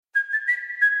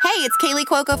Hey, it's Kaylee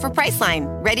Cuoco for Priceline.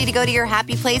 Ready to go to your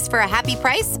happy place for a happy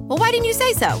price? Well, why didn't you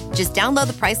say so? Just download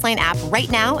the Priceline app right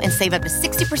now and save up to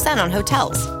 60% on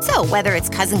hotels. So whether it's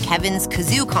Cousin Kevin's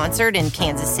Kazoo Concert in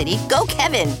Kansas City, go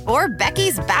Kevin, or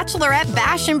Becky's Bachelorette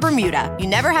Bash in Bermuda, you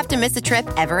never have to miss a trip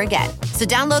ever again. So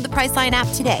download the Priceline app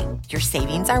today. Your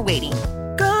savings are waiting.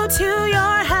 Go to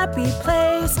your happy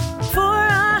place for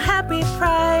a happy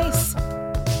price.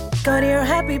 Go to your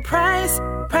happy price,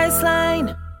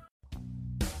 Priceline.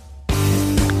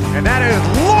 And that is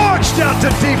launched out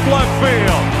to deep left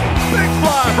field. Big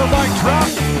fly for Mike Trout.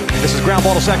 This is ground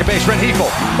ball to second base. Red Heagle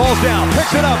falls down,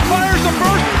 picks it up, fires the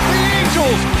first. The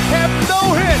Angels have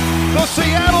no hit. The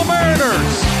Seattle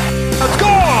Mariners. It's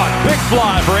gone. Big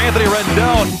fly for Anthony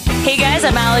Rendon. Hey guys,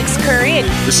 I'm Alex Curry.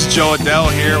 This is Joe Adell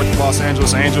here with the Los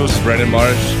Angeles Angels. Brendan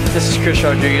Marsh. This is Chris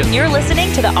Rodriguez. You're listening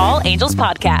to the All Angels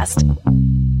Podcast.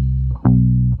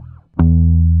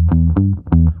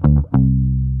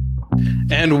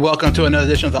 And welcome to another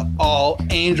edition of the All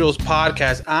Angels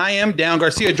Podcast. I am Dan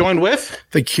Garcia, joined with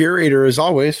the curator, as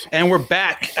always. And we're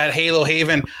back at Halo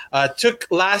Haven. Took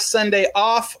last Sunday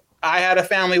off. I had a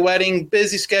family wedding,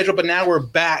 busy schedule, but now we're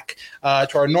back to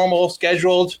our normal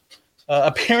scheduled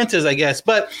appearances, I guess.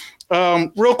 But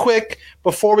real quick,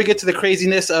 before we get to the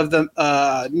craziness of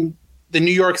the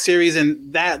New York series,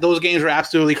 and those games were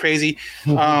absolutely crazy.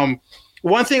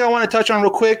 One thing I want to touch on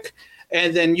real quick,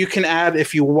 and then you can add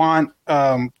if you want,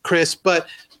 Chris. But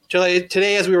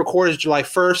today, as we record, is July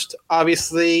 1st.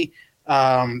 Obviously,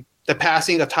 the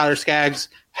passing of Tyler Skaggs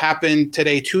happened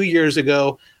today 2 years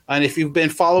ago. And if you've been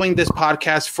following this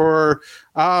podcast for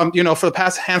the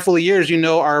past handful of years, you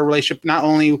know our relationship not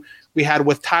only we had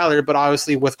with Tyler, but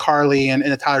obviously with Carly and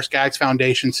the Tyler Skaggs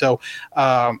Foundation. So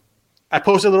I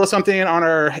posted a little something on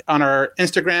our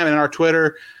Instagram and our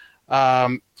Twitter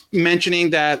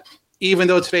mentioning that even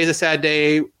though today's a sad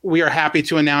day, we are happy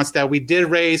to announce that we did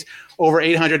raise over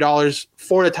 $800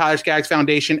 for the Tyler Skaggs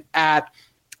Foundation at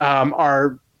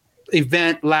our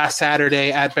event last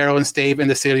Saturday at Barrel and Stave in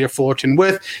the city of Fullerton,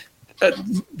 with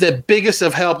the biggest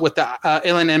of help with the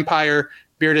Inland Empire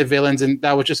Bearded Villains. And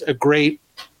that was just a great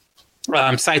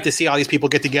sight to see all these people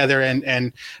get together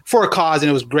and for a cause. And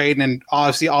it was great. And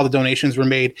obviously all the donations were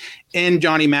made in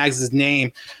Johnny Maggs'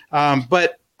 name.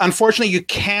 But unfortunately, you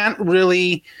can't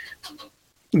really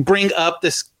bring up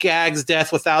the Skaggs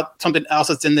death without something else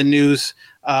that's in the news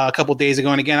a couple days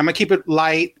ago. And again, I'm going to keep it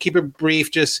light, keep it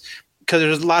brief, just because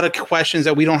there's a lot of questions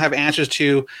that we don't have answers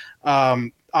to.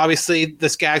 Obviously, the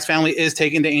Skaggs family is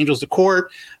taking the Angels to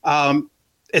court.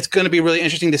 It's going to be really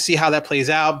interesting to see how that plays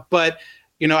out. But,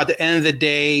 at the end of the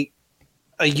day,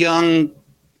 a young,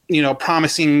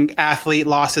 promising athlete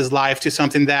lost his life to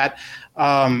something that,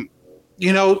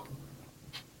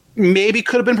 maybe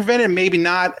could have been prevented, maybe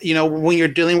not. When you're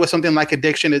dealing with something like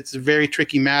addiction, it's a very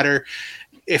tricky matter.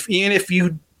 Even if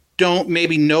you don't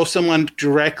maybe know someone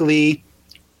directly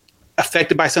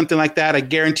affected by something like that, I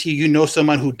guarantee you know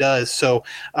someone who does. So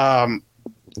I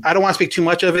don't want to speak too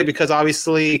much of it because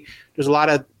obviously there's a lot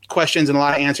of questions and a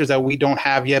lot of answers that we don't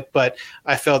have yet. But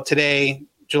I felt today,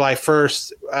 July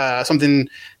 1st, something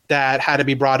that had to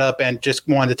be brought up and just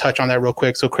wanted to touch on that real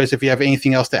quick. So Chris, if you have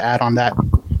anything else to add on that.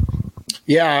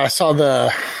 Yeah, I saw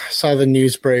the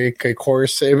news break. Of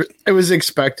course, it was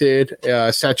expected.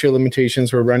 Statute of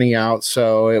limitations were running out,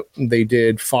 so they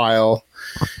did file,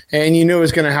 and you knew it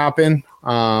was going to happen.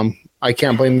 I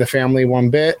can't blame the family one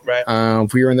bit. Right.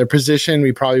 If we were in their position,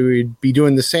 we probably would be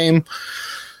doing the same.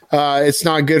 It's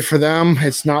not good for them.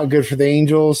 It's not good for the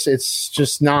Angels. It's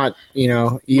just not,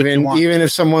 even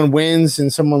if someone wins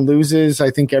and someone loses,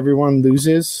 I think everyone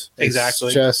loses. Exactly.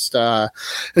 It's just,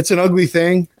 it's an ugly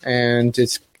thing. And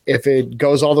if it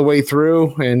goes all the way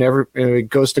through and it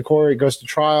goes to court, it goes to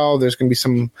trial, there's going to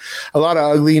be a lot of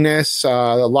ugliness,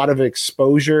 a lot of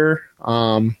exposure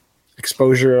on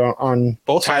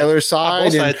both Tyler's side,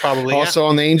 both sides, probably, also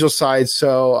on the Angels side.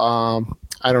 So,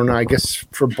 I don't know. I guess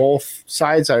for both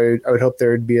sides, I would hope there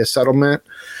would be a settlement,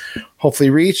 hopefully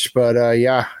reached. But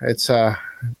it's a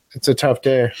tough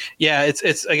day. Yeah,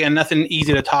 it's again nothing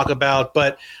easy to talk about.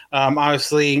 But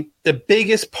obviously, the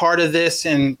biggest part of this,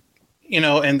 and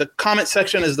and the comment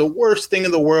section is the worst thing in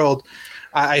the world.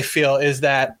 I feel is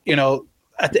that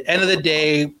at the end of the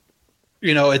day,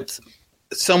 it's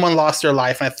someone lost their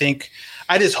life. And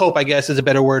I just hope, I guess is a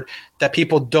better word, that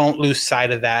people don't lose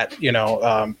sight of that.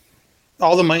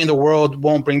 All the money in the world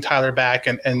won't bring Tyler back.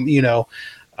 And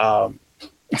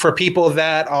for people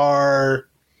that are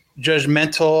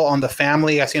judgmental on the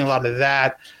family, I've seen a lot of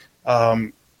that.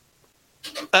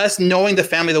 Us knowing the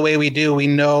family the way we do, we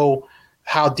know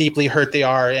how deeply hurt they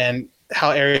are and how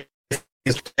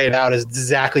is played out is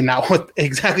exactly not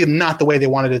the way they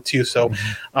wanted it to. So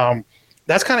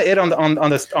that's kind of it on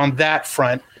that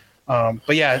front.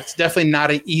 But yeah, it's definitely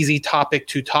not an easy topic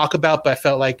to talk about, but I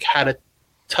felt like had to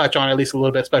touch on at least a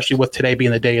little bit, especially with today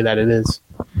being the day that it is.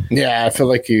 Yeah, I feel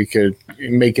like you could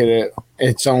make it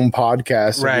its own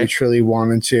podcast if you truly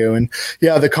wanted to. And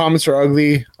yeah, the comments are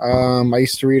ugly. I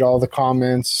used to read all the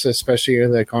comments, especially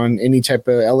like on any type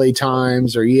of LA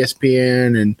Times or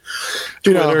ESPN and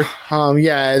Twitter.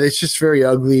 Yeah, it's just very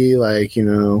ugly. Like,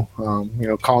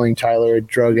 calling Tyler a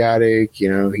drug addict,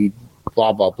 he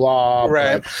blah, blah, blah.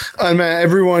 Right. But,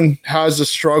 everyone has a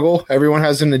struggle. Everyone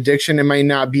has an addiction. It might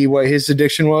not be what his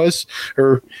addiction was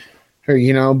or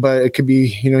but it could be,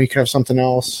 he could have something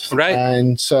else. Right.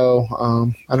 And so,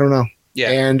 I don't know.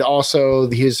 Yeah. And also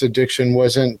his addiction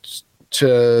wasn't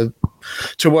to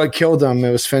what killed him.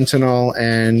 It was fentanyl.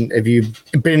 And if you've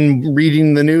been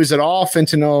reading the news at all,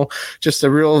 fentanyl, just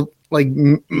a real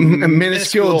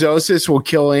minuscule doses will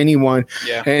kill anyone.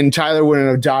 Yeah. And Tyler wouldn't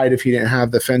have died if he didn't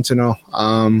have the fentanyl.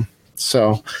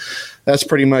 So that's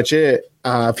pretty much it.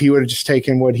 If he would have just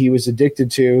taken what he was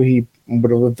addicted to, he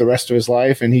would have lived the rest of his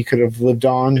life and he could have lived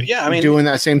on doing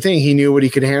that same thing. He knew what he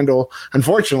could handle,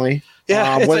 unfortunately.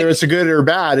 Yeah, whether it's a good or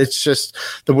bad, it's just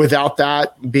without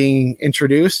that being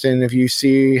introduced. And if you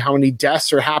see how many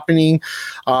deaths are happening,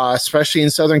 especially in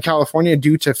Southern California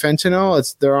due to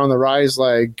fentanyl, they're on the rise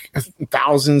like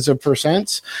thousands of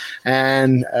 %.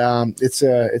 And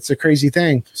it's a crazy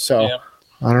thing. So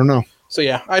I don't know. So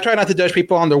yeah, I try not to judge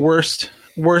people on their worst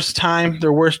time,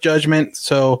 their worst judgment.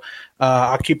 So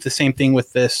I'll keep the same thing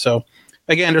with this. So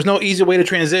again, there's no easy way to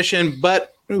transition, but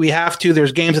we have to.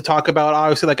 There's games to talk about.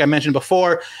 Obviously, like I mentioned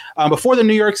before, before the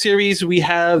New York series, we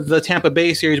have the Tampa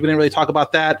Bay series. We didn't really talk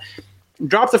about that.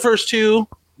 Dropped the first two,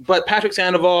 but Patrick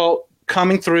Sandoval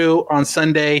coming through on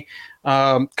Sunday.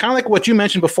 Kind of like what you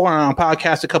mentioned before on a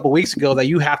podcast a couple weeks ago, that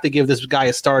you have to give this guy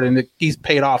a start, and he's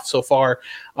paid off so far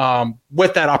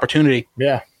with that opportunity.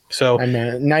 Yeah. So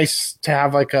nice to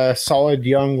have like a solid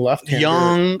young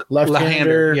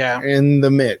left-hander in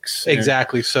the mix.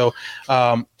 Exactly. So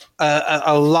a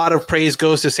lot of praise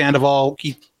goes to Sandoval.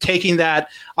 He taking that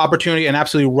opportunity and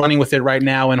absolutely running with it right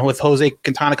now. And with Jose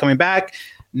Quintana coming back,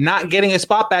 not getting a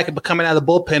spot back, but coming out of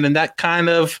the bullpen, and that kind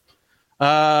of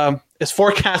is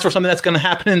forecast for something that's going to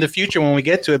happen in the future when we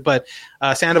get to it. But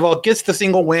Sandoval gets the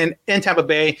single win in Tampa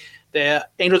Bay. The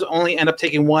Angels only end up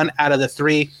taking one out of the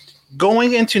three.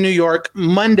 Going into New York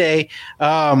Monday,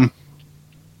 obviously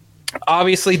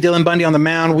Dylan Bundy on the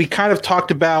mound. We kind of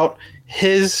talked about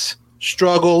his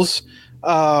struggles,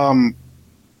 to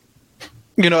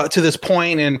this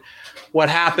point, and what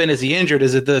happened. Is he injured?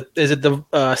 Is it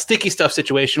the sticky stuff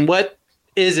situation? What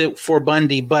is it for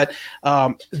Bundy? But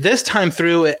this time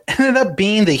through, it ended up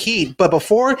being the heat. But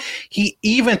before he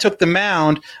even took the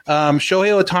mound,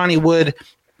 Shohei Ohtani would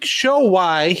show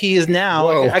why he is now.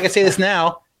 Whoa. I can say this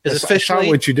now. Is officially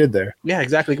what you did there. Yeah,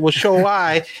 exactly. We'll show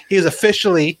why he is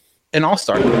officially an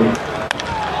all-star. And Ohtani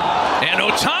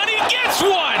gets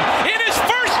one in his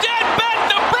first at-bat in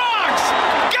the Bronx.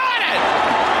 Got it!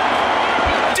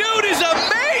 Dude is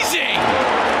amazing!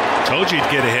 Told you he'd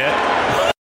get a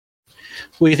hit.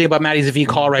 What do you think about Matty Zavi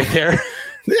call right there?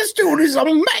 This dude is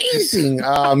amazing.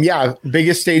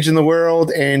 Biggest stage in the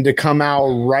world, and to come out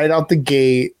right out the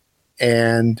gate,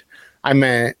 and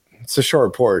it's a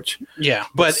short porch. Yeah,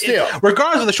 but still,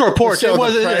 regardless of the short porch, it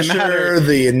wasn't pressure, matter.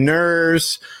 The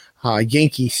nerves,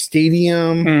 Yankee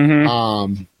Stadium,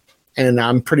 and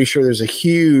I'm pretty sure there's a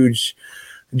huge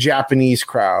Japanese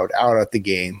crowd out at the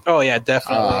game. Oh yeah,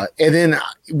 definitely. And then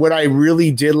what I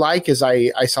really did like is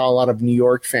I saw a lot of New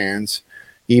York fans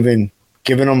even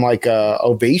giving them like a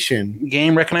ovation,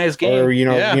 recognized game, or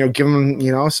give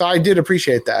them So I did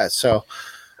appreciate that. So.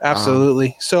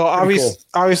 Absolutely. So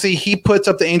obviously he puts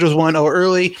up the Angels 1-0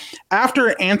 early.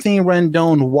 After Anthony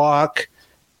Rendon walk,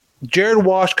 Jared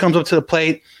Walsh comes up to the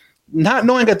plate, not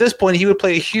knowing at this point he would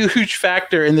play a huge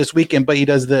factor in this weekend, but he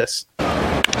does this.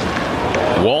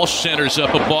 Walsh centers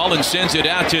up a ball and sends it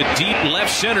out to deep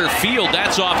left center field.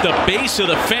 That's off the base of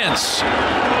the fence.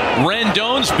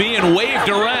 Rendon's being waved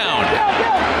around.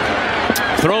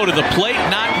 Throw to the plate,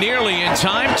 not nearly in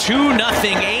time. 2-0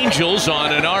 Angels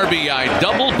on an RBI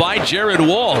double by Jared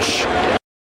Walsh.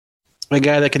 A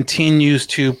guy that continues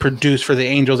to produce for the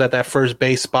Angels at that first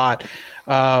base spot.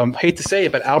 Hate to say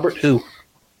it, but Albert who?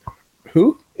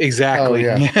 Who? Exactly.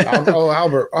 Oh, yeah.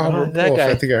 Albert. That Wolf.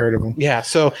 guy. I think I heard of him. Yeah.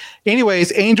 So,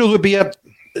 anyways, Angels would be up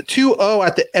 2-0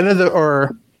 at the end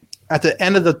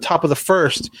of the top of the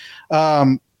first.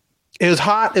 It was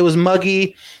hot. It was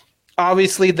muggy.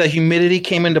 Obviously, the humidity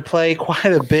came into play quite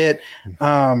a bit.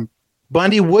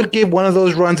 Bundy would give one of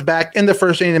those runs back in the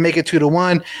first inning to make it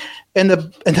 2-1. In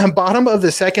the bottom of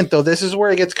the second, though, this is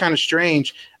where it gets kind of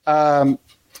strange. After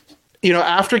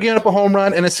giving up a home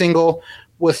run and a single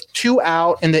with 2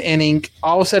 out in the inning,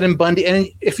 all of a sudden Bundy, and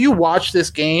if you watch this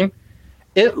game,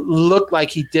 it looked like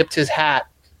he dipped his hat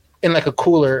in like a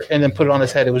cooler and then put it on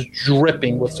his head. It was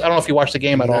dripping. I don't know if you watched the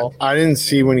game at all. I didn't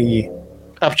see when he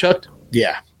upchucked.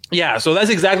 Yeah. Yeah, so that's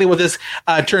exactly what this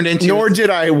turned into. Nor did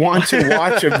I want to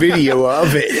watch a video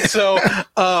of it. So,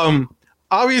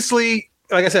 obviously,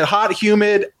 like I said, hot,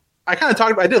 humid. I kind of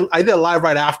talked about. I did a live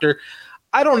right after.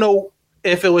 I don't know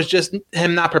if it was just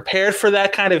him not prepared for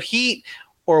that kind of heat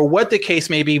or what the case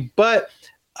may be, but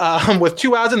with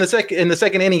 2 outs in the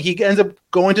second inning, he ends up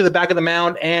going to the back of the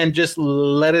mound and just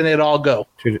letting it all go.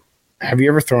 Dude, have you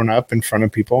ever thrown up in front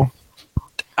of people?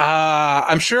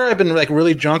 I'm sure I've been like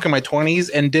really drunk in my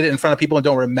 20s and did it in front of people and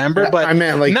don't remember, but I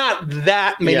meant like not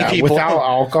that many people without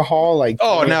alcohol. Like,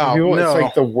 no, it's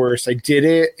like the worst. I did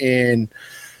it in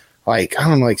like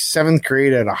 7th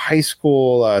grade at a high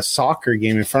school soccer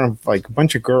game in front of like a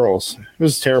bunch of girls. It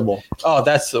was terrible. Oh,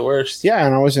 that's the worst. Yeah,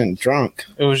 and I wasn't drunk.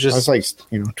 It was just I was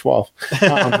like 12.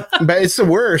 But it's the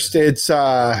worst. It's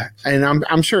and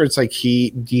I'm sure it's like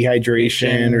heat,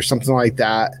 dehydration, or something like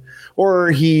that.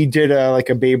 Or he did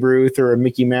a Babe Ruth or a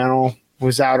Mickey Mantle,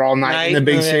 was out all night in the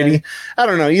big city. I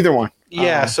don't know, either one.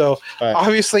 Yeah,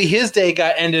 obviously his day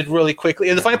got ended really quickly.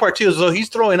 And the funny part too is he's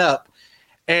throwing up,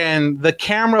 and the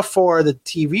camera for the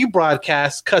TV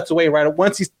broadcast cuts away right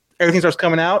once everything starts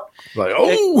coming out. Like,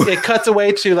 it cuts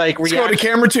away to like let's go to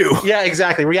camera 2. Yeah,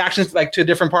 exactly. Reactions like to a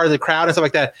different part of the crowd and stuff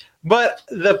like that. But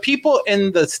the people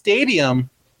in the stadium,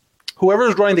 whoever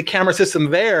was running the camera system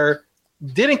there,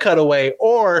 didn't cut away,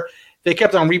 or they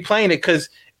kept on replaying it because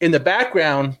in the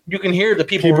background you can hear the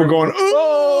people going,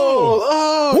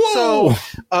 oh.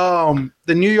 So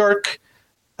the New York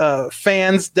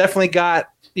fans definitely got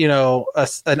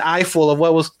an eyeful of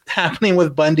what was happening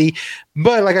with Bundy.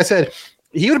 But like I said,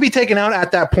 he would be taken out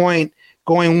at that point,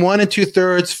 going 1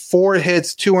 2/3, 4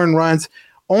 hits, 2 earned runs,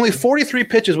 only 43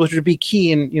 pitches, which would be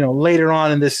key in later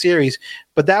on in this series.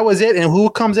 But that was it. And who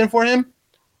comes in for him?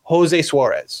 Jose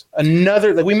Suarez.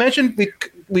 Another, like we mentioned,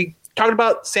 we talked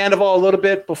about Sandoval a little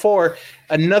bit before.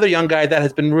 Another young guy that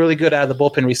has been really good out of the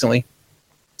bullpen recently.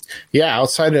 Yeah,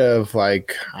 outside of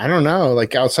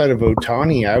outside of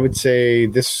Ohtani, I would say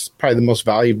this is probably the most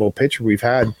valuable pitcher we've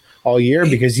had all year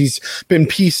because he's been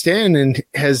pieced in and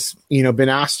has been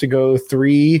asked to go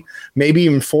 3, maybe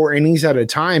even 4 innings at a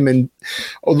time. And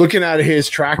looking at his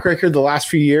track record the last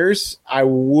few years, I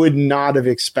would not have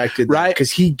expected that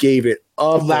because he gave it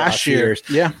up last year.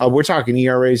 Yeah, we're talking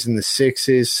ERAs in the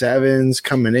 6s, 7s,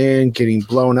 coming in, getting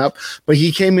blown up. But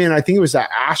he came in, I think it was the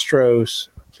Astros.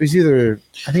 I think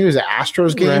it was the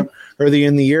Astros game early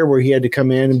in the year where he had to come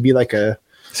in and be like a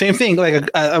same thing, like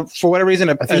a for whatever reason,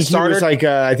 a starter. Was like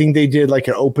I think they did like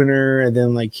an opener, and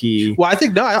then like he. Well, I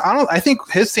think no, I don't. I think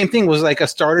his same thing was like a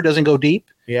starter doesn't go deep.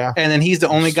 Yeah, and then he's the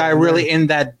only guy really in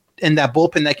that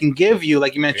bullpen that can give you,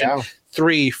 like you mentioned,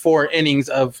 3-4 innings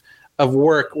of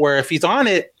work. Where if he's on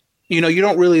it, you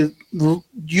don't really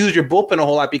use your bullpen a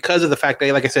whole lot because of the fact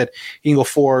that, like I said, you can go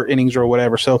 4 innings or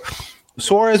whatever. So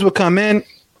Suarez would come in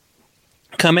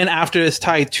after this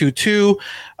tie 2-2.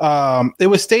 It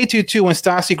would stay 2-2 when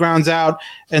Stassi grounds out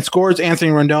and scores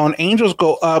Anthony Rendon. Angels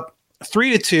go up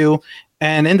 3-2,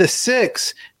 and in the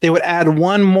 6th, they would add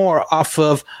one more off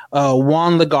of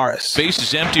Juan Lagares. Base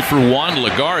is empty for Juan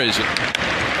Lagares.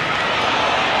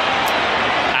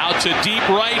 Out to deep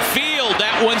right field.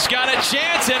 That one's got a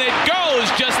chance, and it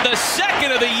goes. Just the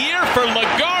second of the year for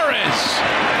Lagares.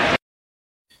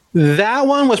 That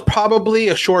one was probably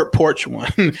a short porch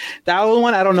one. That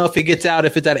one, I don't know if it gets out,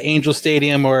 if it's at Angel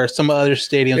Stadium or some other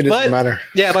stadiums. It doesn't matter.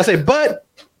 Yeah, but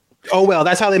oh well,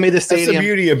 that's how they made the stadium. That's the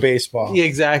beauty of baseball. Yeah,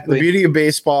 exactly. The beauty of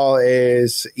baseball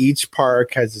is each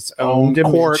park has its own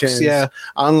quirks, dimensions.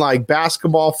 Unlike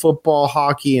basketball, football,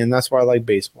 hockey, and that's why I like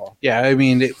baseball. Yeah, I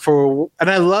mean, and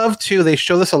I love too. They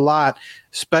show this a lot,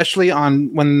 especially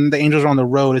on when the Angels are on the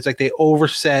road. It's like they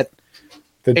overset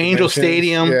the Angel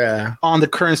Stadium on the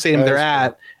current stadium they're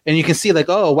at. And you can see like,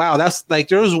 oh, wow, that's like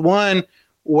there was one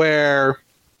where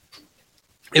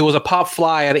it was a pop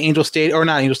fly at Angel Stadium, or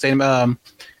not Angel Stadium. I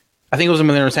think it was in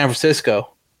San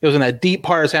Francisco. It was in that deep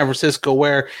part of San Francisco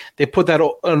where they put that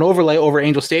an overlay over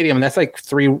Angel Stadium, and that's like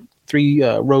three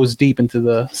rows deep into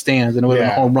the stands, and it was a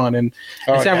home run. And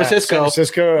in San Francisco,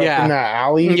 in that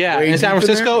alley, in San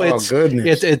Francisco,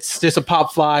 it's just a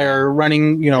pop fly or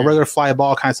running, regular fly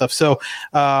ball kind of stuff. So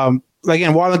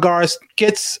again, Juan Lagares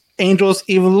gets Angels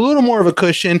even a little more of a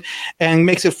cushion and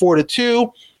makes it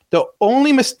 4-2. The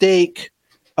only mistake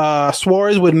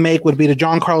Suarez would be the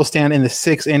Giancarlo stand in the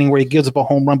 6th inning where he gives up a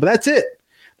home run, but that's it.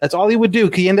 That's all he would do.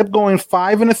 He ended up going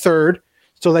 5 1/3.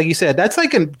 So, like you said, that's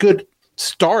like a good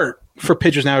start for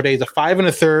pitchers nowadays. A 5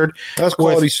 1/3. That's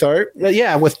quality start.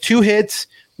 Yeah, with 2 hits,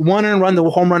 1 earned run, the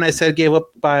home run I said gave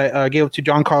up to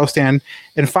Giancarlo Stanton,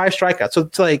 and 5 strikeouts. So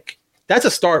it's like that's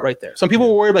a start right there. Some people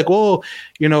were worried, like, well,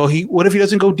 what if he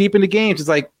doesn't go deep into games? It's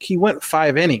like he went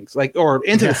 5 innings, or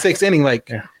into the 6th inning,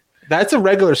 That's a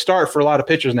regular start for a lot of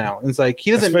pitchers now. It's like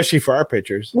he doesn't, especially for our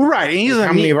pitchers, right? He doesn't.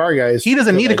 How many of our guys? He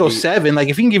doesn't need to go 7. Like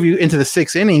if he can give you into the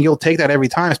 6th inning, you'll take that every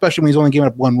time, especially when he's only giving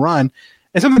up 1 run.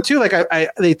 And something too, like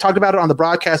they talked about it on the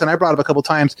broadcast, and I brought it up a couple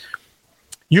times.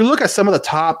 You look at some of the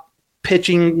top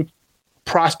pitching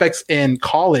prospects in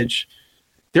college;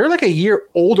 they're like a year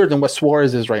older than what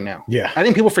Suarez is right now. Yeah, I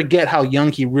think people forget how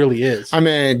young he really is. I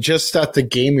mean, just at the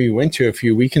game we went to a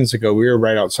few weekends ago, we were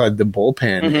right outside the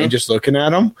bullpen and just looking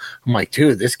at him. I'm like,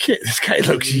 dude, this guy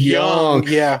looks young.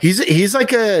 Yeah, he's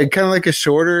like a kind of like a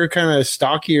shorter, kind of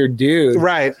stockier dude,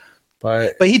 right?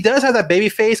 But he does have that baby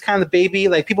face, kind of the baby.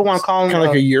 Like people want to call him kind of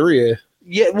like a Uria.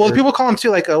 Yeah, well, people call him too,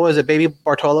 like what is it, Baby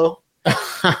Bartolo?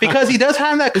 Because he does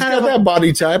have that kind of that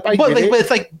body type. But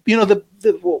it's like the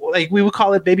like we would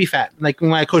call it baby fat. Like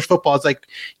when I coach football, it's like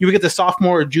you would get the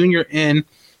sophomore or junior in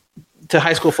to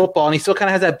high school football, and he still kind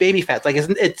of has that baby fat. Like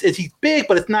it's he's big,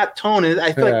 but it's not toned. And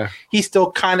I feel like he's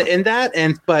still kind of in that.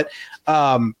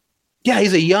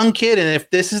 He's a young kid, and if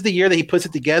this is the year that he puts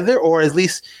it together, or at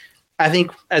least I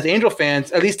think as Angel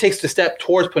fans, at least takes the step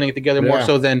towards putting it together more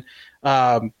so than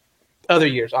other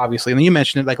years, obviously. And you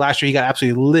mentioned it, like last year, he got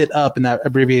absolutely lit up in that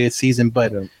abbreviated season,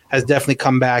 but has definitely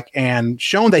come back and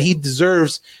shown that he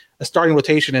deserves a starting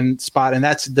rotation and spot. And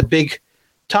that's the big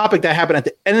topic that happened at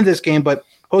the end of this game. But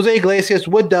Jose Iglesias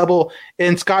would double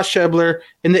and Scott Schebler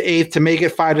in the 8th to make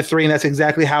it 5-3. And that's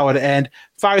exactly how it ended.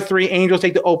 5-3. Angels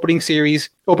take the opening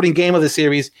game of the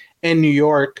series in New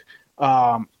York.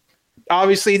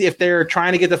 Obviously, if they're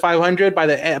trying to get to 500 by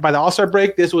the All-Star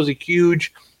break, this was a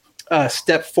huge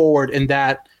step forward in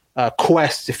that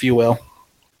quest, if you will.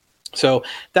 So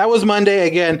that was Monday.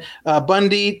 Again,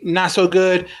 Bundy, not so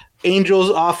good.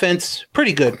 Angels offense,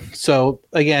 pretty good. So,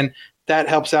 again, that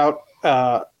helps out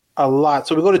a lot.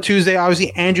 So we go to Tuesday.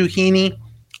 Obviously, Andrew Heaney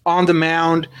on the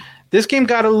mound. This game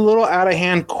got a little out of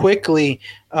hand quickly.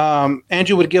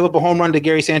 Andrew would give up a home run to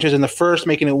Gary Sanchez in the 1st,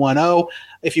 making it 1-0.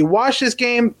 If you watch this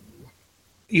game,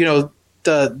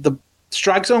 the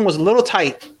strike zone was a little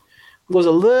tight. It was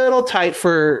a little tight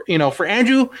for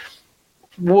Andrew.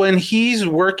 When he's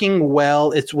working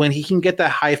well, it's when he can get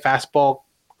that high fastball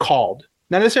called.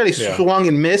 Not necessarily swung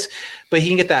and miss, but he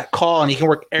can get that call and he can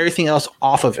work everything else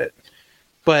off of it.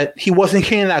 But he wasn't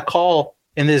getting that call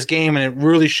in this game, and it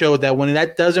really showed that when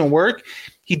that doesn't work,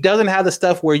 he doesn't have the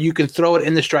stuff where you can throw it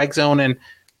in the strike zone and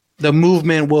the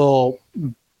movement will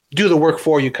do the work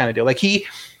for you kind of deal. Like he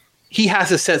has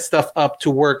to set stuff up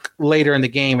to work later in the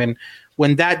game, and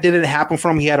when that didn't happen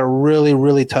for him, he had a really,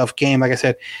 really tough game. Like I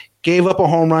said, gave up a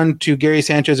home run to Gary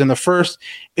Sanchez in the 1st.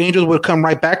 Angels would come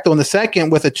right back, though, in the 2nd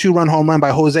with a 2-run home run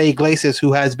by Jose Iglesias,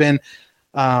 who has been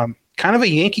kind of a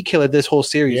Yankee killer this whole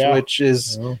series, which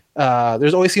is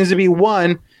there's always seems to be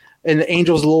one in the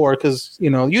Angels lore because, you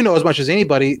know as much as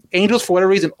anybody, Angels, for whatever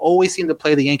reason, always seem to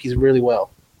play the Yankees really well.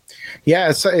 Yeah,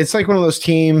 it's like one of those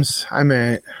teams, I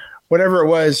mean,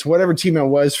 whatever team it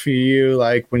was for you,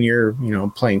 like when you're,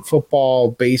 playing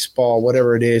football, baseball,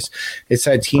 whatever it is, it's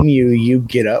that team you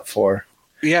get up for.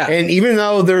 Yeah. And even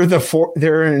though they're in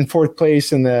 4th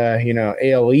place in the,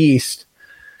 AL East,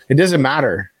 it doesn't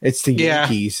matter. It's the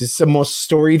Yankees. It's the most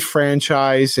storied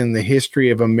franchise in the history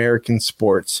of American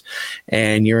sports.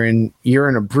 And you're in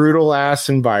a brutal ass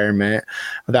environment.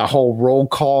 That whole roll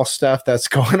call stuff that's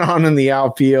going on in the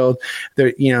outfield.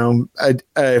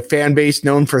 A fan base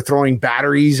known for throwing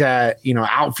batteries at,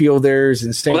 outfielders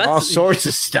and saying all sorts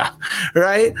of stuff.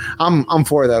 Right? I'm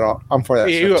for that. I'm for that.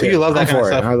 You love that kind of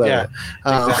stuff. I love it.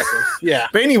 Exactly. Yeah.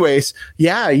 But anyways,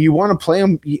 you want to play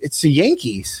them. It's the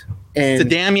Yankees. And it's the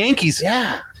damn Yankees.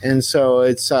 Yeah. And so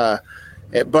it's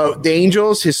but the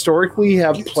Angels historically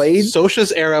have played.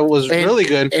 Socha's era was really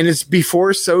good. And it's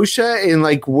before Socha, and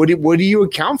like what do you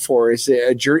account for? Is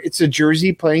it it's a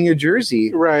jersey playing a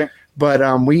jersey. Right. But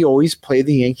we always play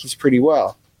the Yankees pretty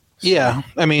well. So. Yeah.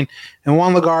 I mean, and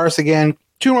Juan Lagares again,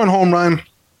 2-run home run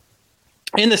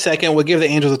in the 2nd would give the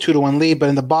Angels a 2-1 lead, but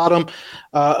in the bottom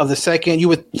of the 2nd, you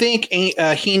would think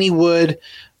Heaney would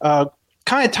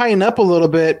kind of tighten up a little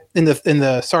bit in the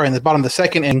bottom of the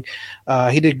 2nd,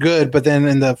 and he did good. But then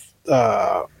in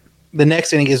the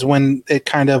next inning is when it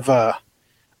kind of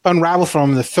unraveled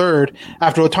from the 3rd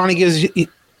after Ohtani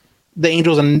the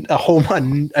Angels a home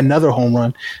run, another home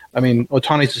run. I mean,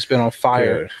 Ohtani's just been on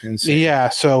fire. Yeah,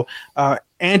 so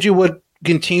Andrew would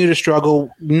continue to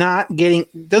struggle, doesn't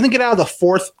get out of the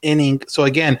fourth inning. So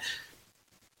again,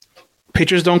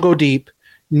 pitchers don't go deep.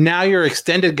 Now your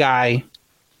extended guy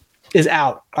is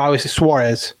out, obviously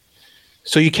Suarez.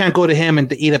 So you can't go to him and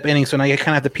to eat up innings. So now you kind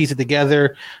of have to piece it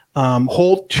together.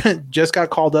 Holt just got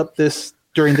called up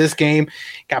during this game,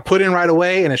 got put in right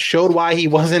away, and it showed why he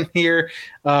wasn't here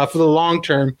for the long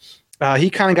term. He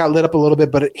kind of got lit up a little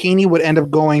bit, but Heaney would end up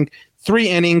going 3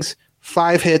 innings,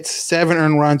 5 hits, 7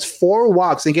 earned runs, 4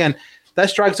 walks. Again, that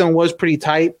strike zone was pretty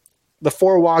tight. The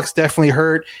 4 walks definitely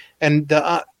hurt, and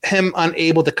him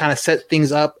unable to kind of set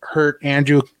things up hurt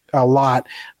Andrew a lot.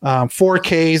 4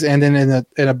 Ks, and then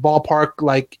in a ballpark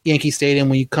like Yankee Stadium,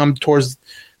 when you come towards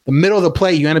the middle of the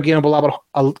plate, you end up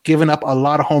giving up a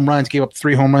lot of home runs. Gave up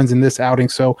 3 home runs in this outing,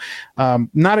 so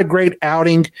not a great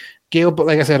outing. Gave up,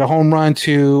 like I said, a home run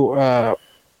to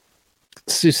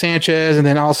Sanchez, and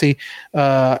then obviously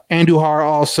Andujar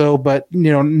also, but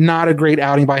not a great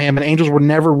outing by him. And Angels were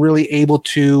never really able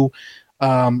to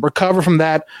recover from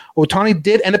that. Ohtani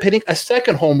did end up hitting a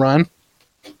second home run,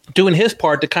 doing his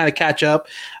part to kind of catch up.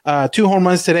 2 home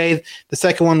runs today. The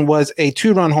second one was a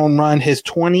 2-run home run, his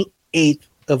 28th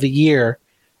of the year.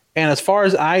 And as far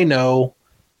as I know,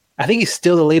 I think he's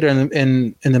still the leader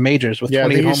in the majors with 28 home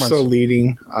runs. Yeah, he's still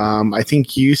leading. I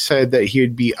think you said that he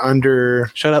would be under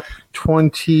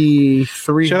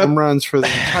 23 home runs for the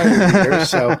entire year.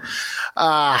 So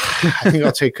I think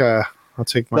I'll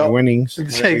take my winnings.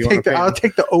 I'll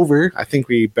take the over. I think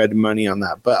we bet money on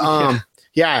that. But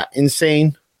yeah,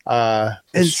 insane. The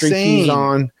streak he's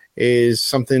on is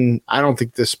something I don't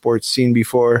think this sport's seen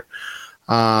before.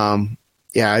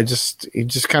 Yeah, you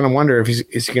just kind of wonder if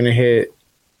is he going to hit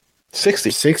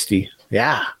 60.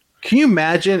 Yeah. Can you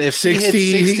imagine if 60,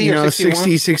 he hit 60 or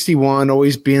 60, 61,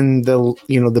 always been the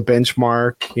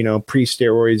benchmark,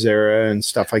 pre-steroids era and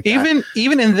stuff like that.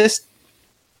 Even in this,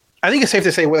 I think it's safe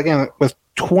to say, again, with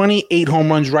 28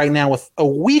 home runs right now, with a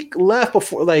week left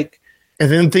before, and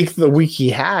then think the week he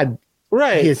had,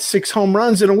 right? He had 6 home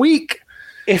runs in a week.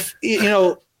 If he's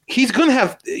going to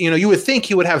have, you would think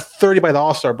he would have 30 by the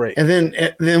All-Star break. And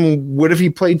then what if he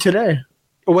played today?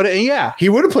 Yeah, he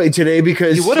would have played today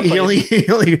because he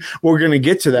only we're going to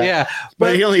get to that. Yeah,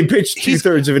 but he only pitched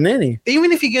 2/3 of an inning.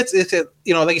 Even if he gets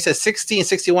like you said, 60 and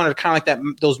 61 are kind of like that,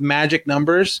 those magic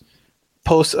numbers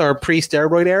post or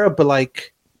pre-steroid era. But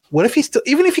what if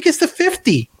even if he gets to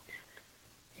 50?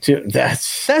 Dude, that's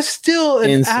still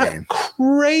insane.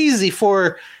 Crazy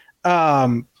for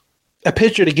a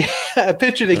pitcher to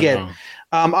get.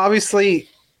 Obviously,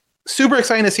 super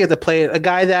exciting to see at the plate. A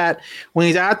guy that when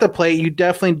he's at the plate, you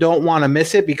definitely don't want to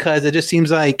miss it, because it just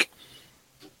seems like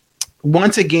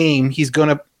once a game he's going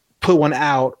to put one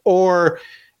out. Or,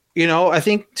 I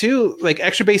think too,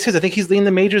 extra base hits. I think he's leading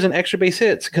the majors in extra base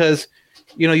hits, because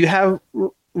you have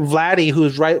Vladdy,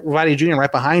 who's Vladdy Jr.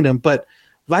 right behind him, but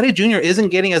Vladdy Jr. isn't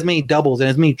getting as many doubles and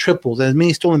as many triples and as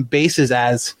many stolen bases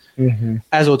as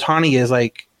Ohtani is.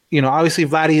 Obviously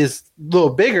Vladdy is a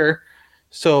little bigger,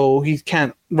 so he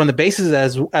can't run the bases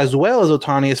as well as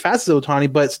Ohtani, as fast as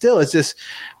Ohtani, but still, it's just,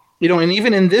 and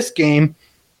even in this game,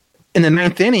 in the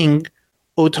 9th inning,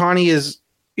 Ohtani is,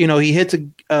 he hits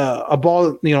a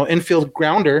ball, infield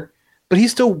grounder, but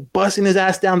he's still busting his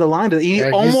ass down the line. He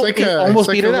almost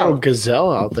beat it out.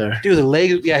 Gazelle out there. Dude,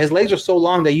 his legs are so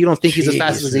long that you don't think he's as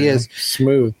fast as he is.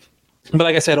 Smooth. But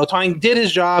like I said, Ohtani did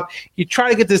his job. He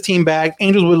tried to get this team back.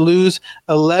 Angels would lose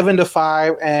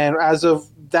 11-5, and as of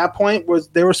that point,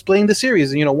 they were splitting the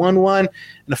series. 1-1 in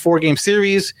a 4-game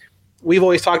series. We've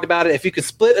always talked about it. If you can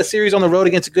split a series on the road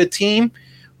against a good team,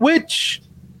 which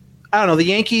I don't know, the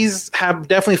Yankees have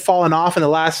definitely fallen off in the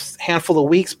last handful of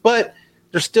weeks, but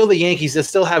they're still the Yankees. They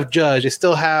still have Judge. They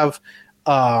still have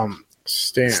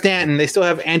Stanton. They still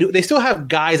have Andrew. They still have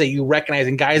guys that you recognize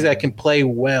and guys that can play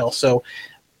well. So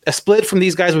a split from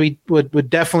these guys would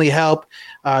definitely help.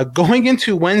 Going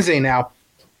into Wednesday now,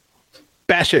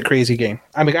 batshit crazy game.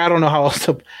 I mean, I don't know how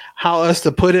else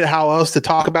to put it, how else to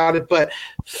talk about it. But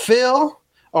Phil,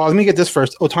 let me get this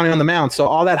first. Ohtani on the mound. So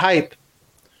all that hype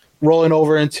rolling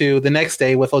over into the next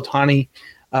day with Ohtani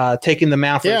taking the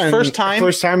mound for his first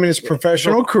time in his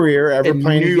professional career ever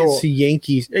playing against the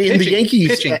Yankees. In the Yankees,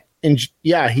 pitching.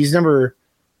 He's never.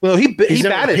 Well, he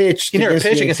batted. Pitched he never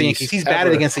pitched against the Yankees. He's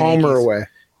batted against the Yankees. Homer away.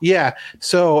 Yeah.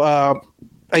 So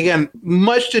again,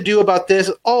 much to do about this,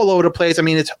 all over the place. I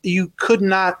mean, you could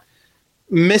not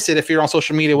miss it if you're on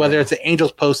social media, whether it's the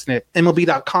Angels posting it,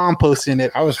 MLB.com posting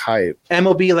it. I was hyped.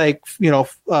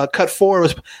 MLB, Cut 4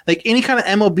 was like any kind of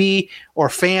MLB or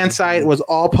fan site was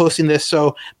all posting this.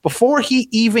 So before he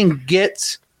even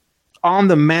gets on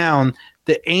the mound,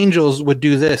 the Angels would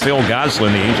do this. Phil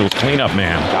Gosselin, the Angels cleanup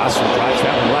man. Gosselin drives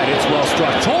that one right. It's well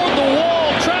struck. Toward the wall,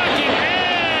 tracking,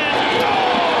 and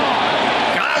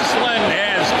gone! Gosselin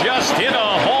has just hit a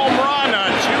home run, a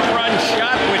 2-run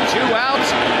shot with 2 outs,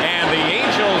 and the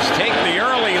Angels take the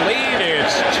early lead.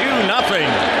 It's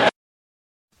 2-0.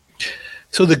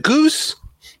 So the goose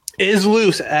is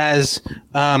loose, as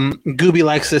Gooby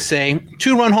likes to say.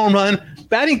 2-run home run,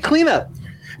 batting cleanup.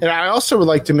 And I also would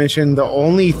like to mention the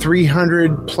only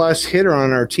 300-plus hitter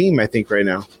on our team, I think, right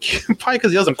now. Probably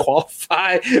because he doesn't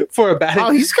qualify for a batting. Oh,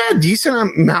 he's got a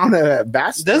decent amount of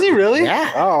bats. Does he really?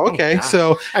 Yeah. Oh, okay. Yeah.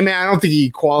 So, I mean, I don't think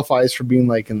he qualifies for being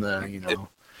like in the,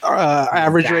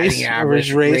 average race,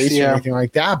 or anything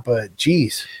like that. But,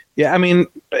 geez. Yeah, I mean,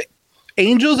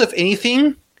 Angels, if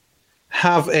anything,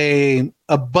 have a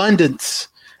abundance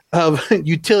of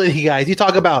utility guys. You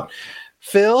talk about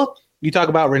Phil, you talk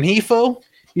about Rengifo,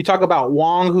 you talk about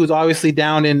Wong, who's obviously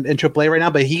down in AAA right now,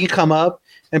 but he can come up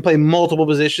and play multiple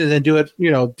positions and do it,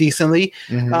 decently.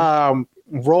 Mm-hmm.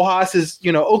 Rojas is,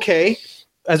 okay.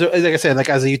 Like I said, like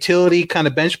as a utility kind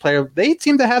of bench player, they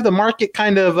seem to have the market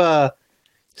kind of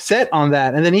set on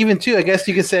that. And then even too, I guess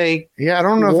you could say, yeah, I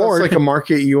don't know if that's like a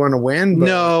market you want to win. But.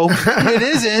 No, it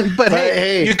isn't. But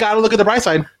hey, you got to look at the bright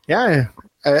side. Yeah,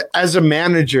 as a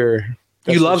manager.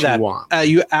 You love that.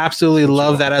 You absolutely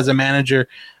love that as a manager.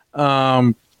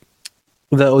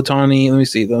 The Ohtani, let me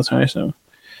see. So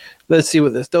let's see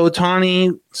what this. The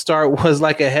Ohtani start was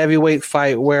like a heavyweight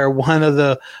fight where one of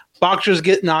the boxers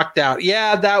get knocked out.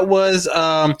 Yeah, that was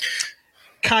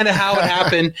kind of how it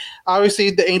happened. Obviously,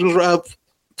 the Angels were up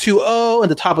 2-0 at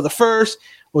the top of the first.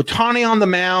 Ohtani on the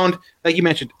mound, like you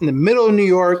mentioned, in the middle of New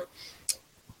York.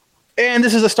 And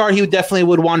this is a start he definitely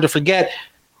would want to forget.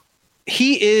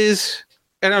 He is,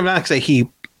 and I'm not going to say he,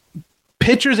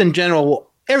 pitchers in general,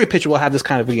 every pitcher will have this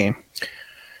kind of a game.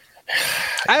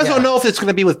 I just don't know if it's going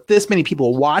to be with this many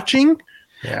people watching,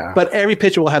 but every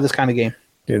pitcher will have this kind of game.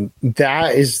 Dude,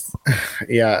 that is,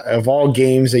 of all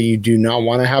games that you do not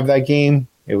want to have that game,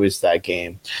 it was that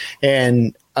game.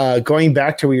 And going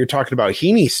back to what you're talking about,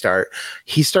 Heaney's start,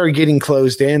 he started getting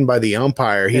closed in by the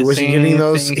umpire. He wasn't getting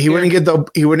those. He wouldn't get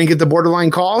the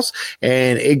borderline calls,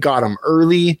 and it got him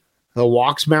early. The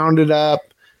walks mounted up,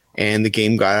 and the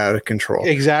game got out of control.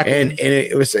 Exactly, and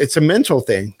it's a mental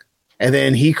thing. And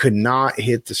then he could not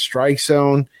hit the strike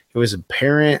zone. It was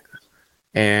apparent,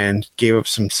 and gave up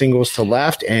some singles to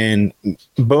left, and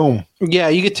boom. Yeah,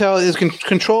 you could tell his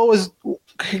control was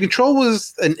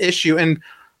an issue, and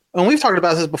we've talked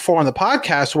about this before on the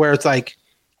podcast, where it's like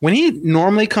when he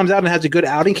normally comes out and has a good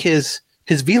outing, his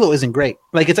velo isn't great.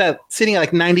 Like it's sitting at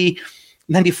like 90,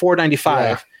 94, 95.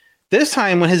 Yeah. This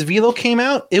time when his velo came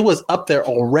out, it was up there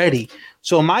already.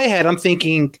 So in my head, I'm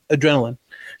thinking adrenaline.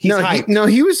 He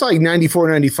was like 94,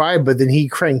 95, but then he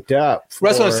cranked up.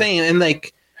 That's what I'm saying. And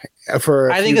like for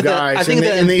a few guys.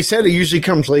 And they said it usually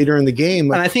comes later in the game.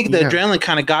 Like, and I think the adrenaline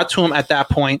kind of got to him at that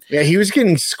point. Yeah, he was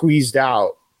getting squeezed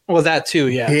out. Well, that too,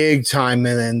 yeah. Big time.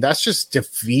 And then that's just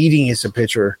defeating as a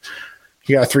pitcher.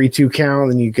 You got a 3-2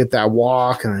 count, and you get that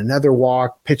walk and another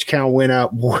walk. Pitch count went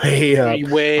up way up.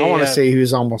 I want to say he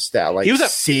was almost at like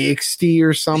 60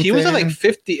 or something. He was at like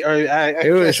 50. Or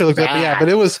I should look up. Yeah, but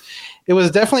it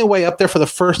was definitely way up there for the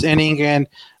first inning. And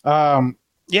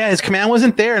his command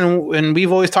wasn't there. And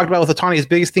we've always talked about with Ohtani, his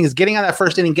biggest thing is getting out of that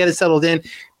first inning, get it settled in.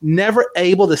 Never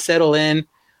able to settle in.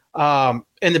 And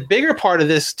the bigger part of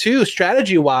this too,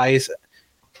 strategy-wise,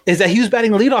 is that he was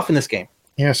batting leadoff in this game.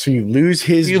 Yeah, so you lose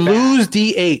lose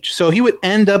DH. So he would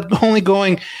end up only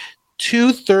going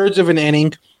 2/3 of an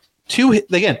inning, 2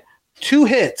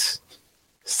 hits,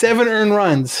 7 earned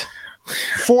runs,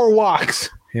 4 walks,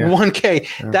 1K.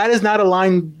 Yeah. That is not a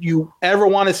line you ever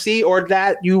want to see or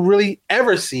that you really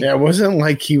ever see. Yeah, it wasn't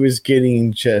like he was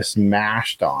getting just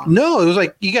mashed on. No, it was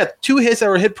like you got 2 hits that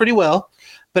were hit pretty well,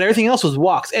 but everything else was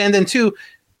walks. And then too,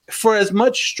 for as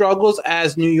much struggles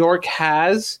as New York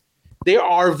has, they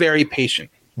are very patient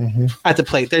at the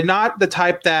plate. They're not the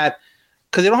type that,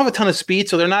 because they don't have a ton of speed,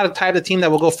 so they're not a type of team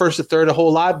that will go first to third a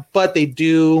whole lot, but they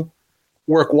do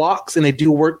work walks and they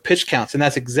do work pitch counts, and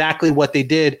that's exactly what they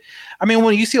did. I mean,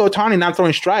 when you see Ohtani not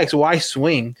throwing strikes, why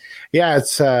swing? Yeah,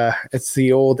 it's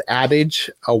the old adage,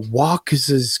 a walk is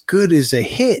as good as a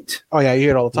hit. Oh, yeah, you hear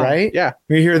it all the time. Right? Yeah.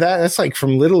 You hear that? That's like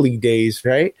from Little League days,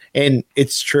 right? And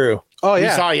it's true. Oh,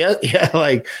 yeah. You saw,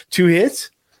 like 2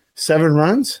 hits, 7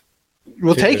 runs.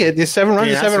 We'll take it. There's 7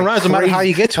 runs, 7 runs, no matter how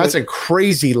you get to That's a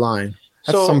crazy line.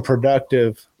 That's some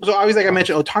productive. So obviously, like I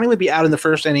mentioned, Ohtani would be out in the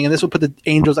first inning, and this would put the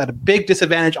Angels at a big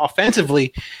disadvantage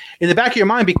offensively. In the back of your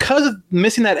mind, because of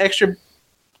missing that extra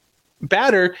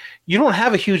batter, you don't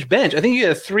have a huge bench. I think you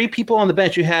had 3 people on the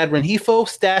bench. You had Rengifo,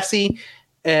 Stassi,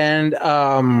 and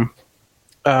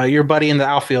your buddy in the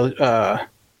outfield.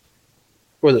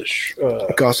 Was it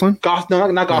Gosselin?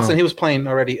 No, not Gosselin. He was playing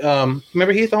already.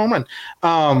 Remember, he hit the home run.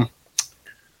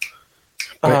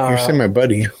 You're saying my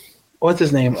buddy. What's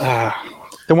his name? The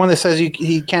one that says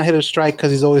he can't hit a strike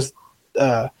because he's always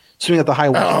swinging at the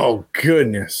highway. Oh,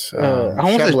 goodness.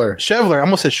 Schevler. I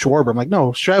almost said Schwarber. I'm like,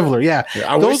 no, Schevler. Yeah.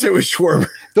 I wish it was Schwarber.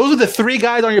 Those are the 3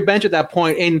 guys on your bench at that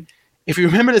point. And if you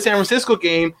remember the San Francisco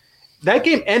game, that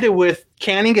game ended with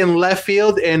Canning in left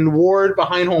field and Ward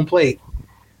behind home plate.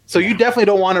 So you definitely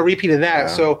don't want a repeat of that. Yeah.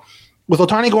 So with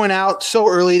Ohtani going out so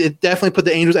early, it definitely put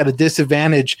the Angels at a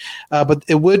disadvantage. But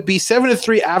it would be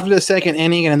 7-3 after the second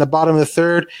inning, and in the bottom of the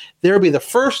third, there would be the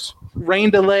first rain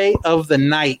delay of the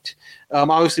night.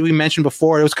 Obviously, we mentioned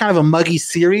before, it was kind of a muggy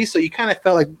series, so you kind of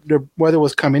felt like the weather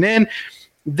was coming in.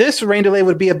 This rain delay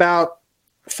would be about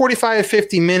 45 to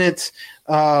 50 minutes.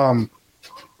 You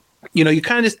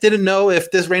kind of just didn't know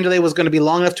if this rain delay was going to be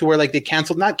long enough to where like they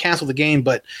not cancel the game,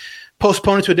 but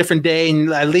postpone it to a different day,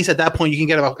 and at least at that point you can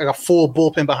get a full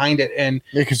bullpen behind it. And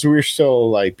because we were still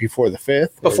like before the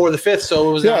 5th. Before the 5th, so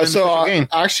it was not an official game.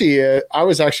 Actually, I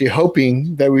was actually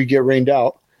hoping that we'd get rained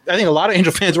out. I think a lot of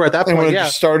Angel fans were at that point. Yeah,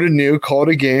 start anew, call it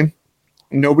a game.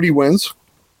 Nobody wins.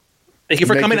 Thank you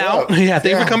for coming out. Yeah,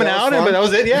 thank you for coming out. But that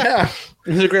was it. Yeah.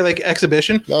 It was a great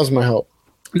exhibition. That was my hope.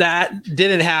 That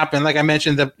didn't happen. Like I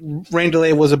mentioned, the rain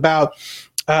delay was about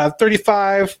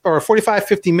 35 or 45,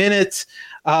 50 minutes.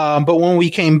 But when we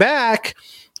came back,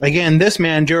 again, this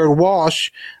man, Jared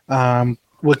Walsh,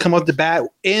 would come up to bat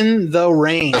in the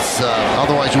rain.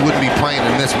 Otherwise, you wouldn't be playing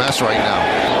in this mess right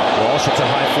now. Walsh, it's a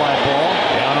high fly ball.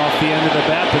 Down off the end of the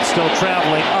bat, but still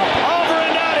traveling up, over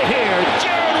and out of here.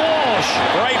 Jared Walsh.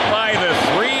 Right by the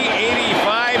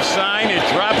 385 sign. It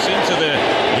drops into the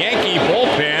Yankee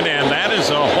bullpen, and that is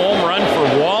a home run for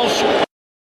Walsh.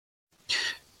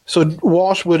 So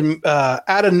Walsh would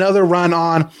add another run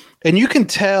on. And you can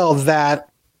tell that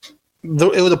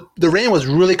the rain was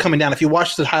really coming down. If you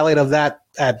watch the highlight of that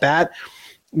at bat,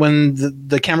 when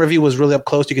the camera view was really up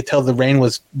close, you could tell the rain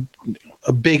was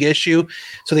a big issue.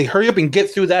 So they hurry up and get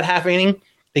through that half inning.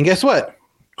 And guess what?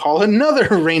 Call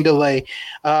another rain delay.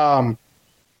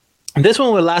 This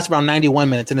one would last around 91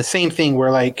 minutes. And the same thing where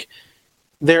like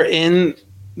they're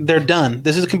done.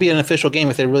 This can be an official game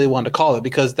if they really wanted to call it,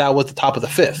 because that was the top of the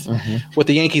 5th. Mm-hmm. With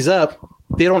the Yankees up,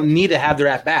 they don't need to have their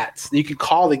at-bats. You can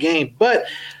call the game. But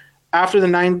after the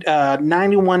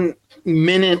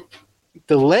 91-minute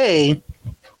delay,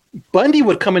 Bundy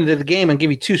would come into the game and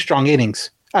give you 2 strong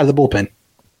innings out of the bullpen.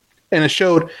 And it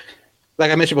showed,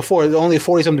 like I mentioned before, only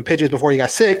 40-something pitches before he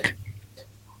got sick.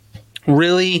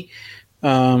 Really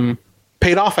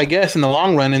paid off, I guess, in the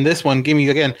long run. In this one, gave me,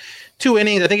 again, 2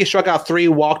 innings. I think he struck out 3,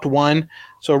 walked 1.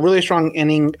 So a really strong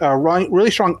inning,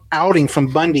 really strong outing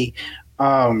from Bundy.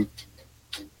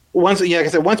 Once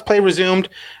play resumed,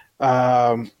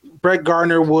 Brett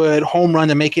Gardner would home run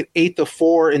to make it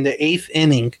 8-4 in the 8th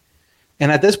inning.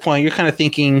 And at this point, you're kind of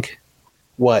thinking,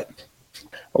 what?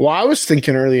 Well, I was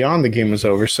thinking early on the game was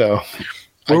over. So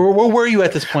where were you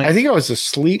at this point? I think I was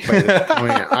asleep by this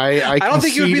point. I don't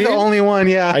think you would be the only one.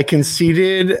 Yeah, I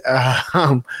conceded.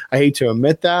 I hate to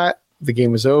admit that the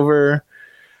game was over.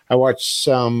 I watched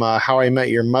some How I Met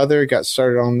Your Mother. Got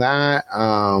started on that.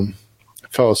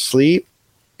 Fell asleep.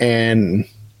 And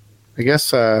I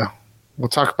guess we'll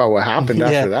talk about what happened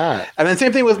after that. And then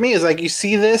same thing with me is like you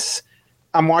see this,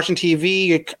 I'm watching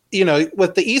TV.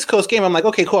 With the East Coast game, I'm like,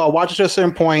 okay, cool. I'll watch it to a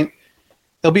certain point.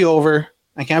 It'll be over.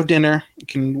 I can have dinner. I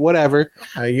can whatever.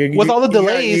 With all the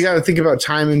delays, you got to think about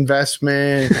time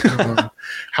investment.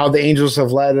 How the Angels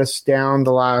have let us down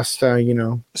the last,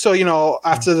 So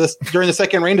after this, during the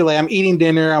second rain delay, I'm eating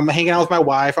dinner. I'm hanging out with my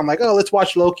wife. I'm like, oh, let's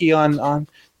watch Loki on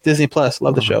Disney Plus.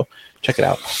 Love the show. Check it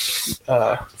out.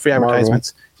 Free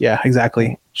advertisements. Marvel. Yeah,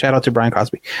 exactly. Shout out to Brian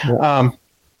Cosby. Yeah.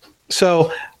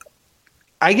 So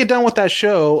I get done with that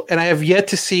show, and I have yet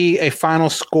to see a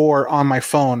final score on my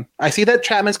phone. I see that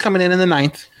Chapman's coming in the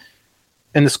 9th,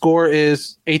 and the score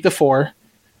is 8-4.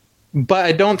 But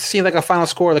I don't see like a final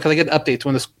score because I get updates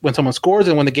when someone scores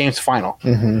and when the game's final.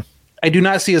 Mm-hmm. I do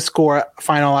not see a score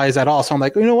finalized at all. So I'm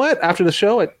like, you know what? After the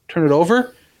show, I turn it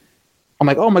over. I'm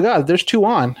like, oh my God, there's 2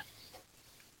 on.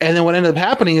 And then what ended up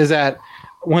happening is that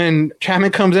when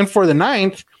Chapman comes in for the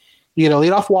 9th, you get a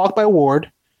leadoff walk by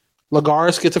Ward.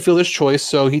 Lagares gets a fielder's choice,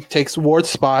 so he takes Ward's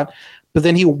spot. But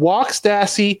then he walks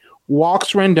Stassi,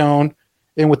 walks Rendon,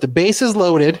 and with the bases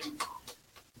loaded,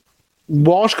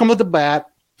 Walsh comes with the bat,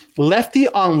 lefty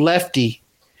on lefty.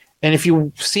 And if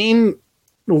you've seen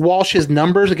Walsh's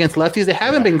numbers against lefties, they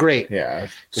haven't been great. Yeah.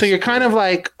 So you're kind of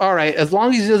like, all right, as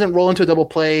long as he doesn't roll into a double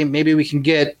play, maybe we can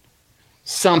get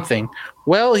something.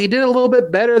 Well, he did a little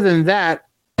bit better than that.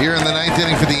 Here in the ninth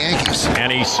inning for the Yankees.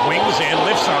 And he swings and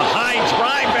lifts a high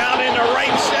drive out into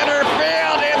right center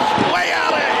field. It's way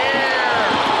out of here.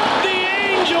 The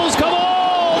Angels come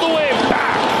all the way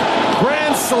back.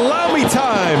 Grand salami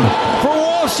time for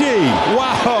Walshy.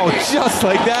 Wow, just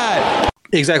like that.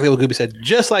 Exactly what Gooby said.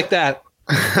 Just like that.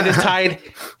 It is tied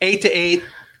 8-8.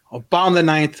 Bottom of the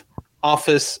ninth. Off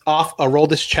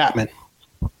Aroldis Chapman.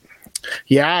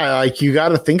 Yeah, like you got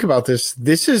to think about this.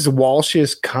 This is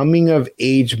Walsh's coming of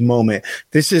age moment.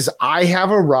 This is, I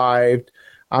have arrived.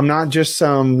 I'm not just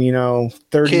some,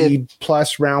 30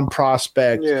 plus round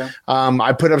prospect. Yeah.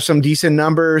 I put up some decent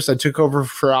numbers. I took over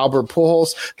for Albert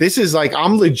Pujols. This is like,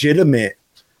 I'm legitimate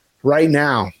right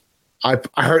now. I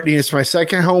heard it's my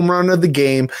second home run of the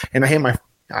game, and I hit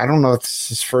I don't know if this is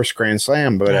his first grand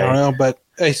slam, but I don't know, but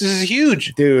this is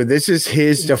huge. Dude, this is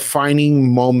his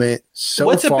defining moment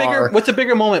What's a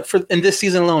bigger moment in this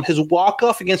season alone? His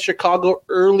walk-off against Chicago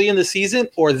early in the season,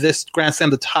 or this grand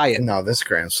slam to tie it? No, this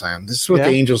grand slam. This is what the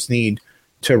Angels need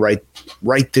to right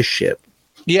the ship.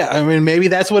 Yeah, I mean, maybe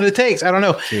that's what it takes. I don't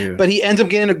know. Dude. But he ends up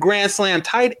getting a grand slam,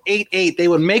 tied 8-8. They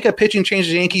would make a pitching change,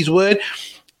 the Yankees would.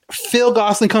 Phil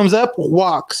Gosselin comes up,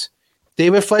 walks.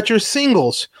 David Fletcher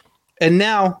singles. And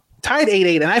now tied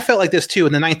 8-8. And I felt like this too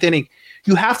in the ninth inning.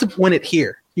 You have to win it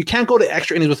here. You can't go to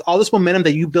extra innings with all this momentum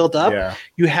that you built up. Yeah.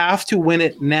 You have to win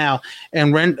it now.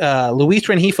 And Luis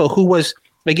Rengifo, who was,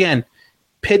 again,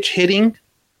 pitch hitting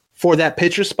for that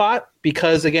pitcher spot,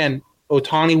 because, again,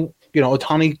 Ohtani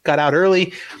got out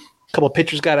early. A couple of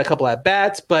pitchers got a couple at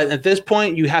bats. But at this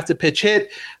point, you have to pitch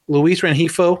hit. Luis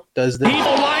Rengifo does this.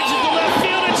 Rengifo lines it to left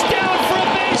field. It's down for a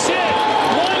base hit.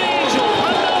 One Angel,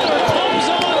 another comes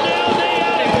on down. They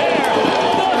had a pair.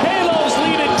 The Halos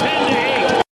lead it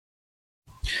 10-8.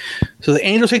 So the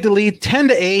Angels take the lead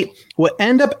 10-8. Will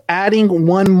end up adding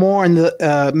one more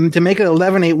to make it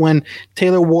 11-8 when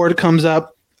Taylor Ward comes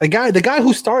up. The guy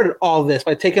who started all this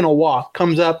by taking a walk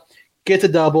comes up, gets a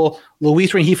double.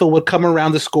 Luis Rengifo would come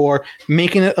around to score,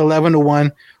 making it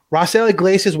 11-1. Raisel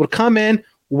Iglesias would come in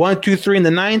 1-2-3 in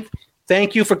the ninth.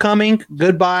 Thank you for coming.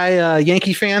 Goodbye,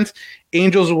 Yankee fans.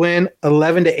 Angels win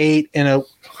 11-8 in a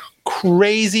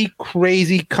crazy,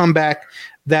 crazy comeback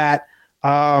that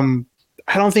I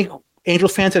don't think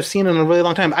Angels fans have seen in a really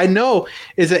long time. I know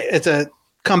it's a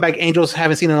comeback Angels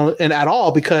haven't seen in at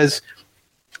all, because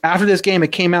after this game,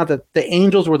 it came out that the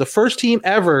Angels were the first team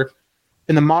ever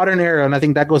in the modern era, and I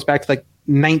think that goes back to like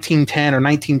 1910 or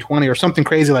 1920 or something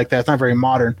crazy like that. It's not very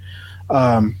modern.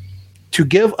 To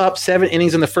give up 7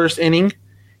 innings in the first inning,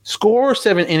 score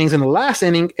 7 innings in the last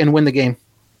inning, and win the game.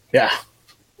 Yeah.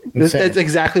 That's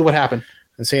exactly what happened.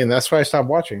 Insane. That's why I stopped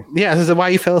watching. Yeah, this is why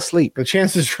you fell asleep. The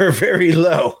chances were very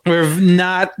low. We're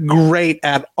not great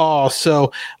at all.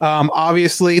 So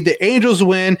obviously the Angels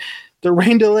win. The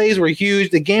rain delays were huge.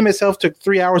 The game itself took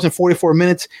 3 hours and 44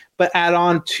 minutes, but add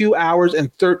on 2 hours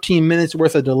and 13 minutes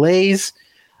worth of delays.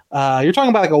 You're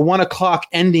talking about like a 1 o'clock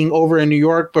ending over in New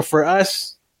York. But for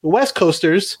us, the West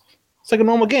Coasters, it's like a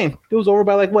normal game. It was over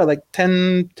by like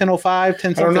 10:05, 10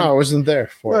 something. I don't know. I wasn't there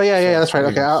for it. Yeah, that's right.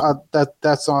 Okay,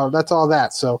 that's all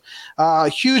that. So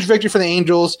huge victory for the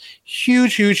Angels.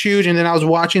 Huge. And then I was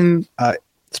watching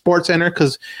Sports Center,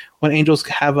 because when Angels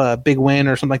have a big win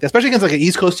or something like that, especially against like an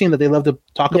East Coast team that they love to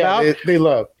talk about. They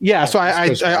love. Yeah, so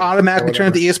I automatically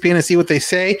turned to ESPN and see what they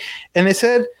say. And they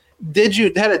said, Did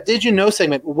you know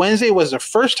segment. Wednesday was the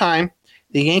first time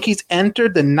the Yankees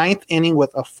entered the ninth inning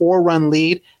with a 4-run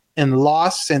lead and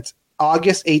lost since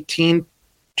August 18,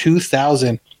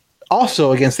 2000.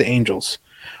 Also against the Angels.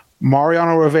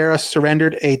 Mariano Rivera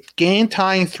surrendered a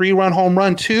game-tying 3-run home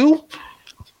run to,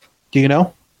 do you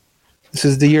know? This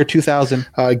is the year 2000.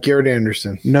 Garrett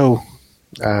Anderson. No.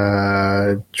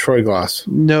 Troy Glass.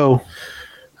 No.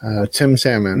 Tim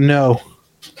Salmon. No.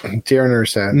 Darren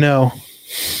Erstad. No.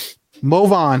 Mo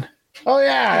Vaughn. Oh,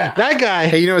 yeah. That guy.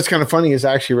 Hey, you know what's kind of funny is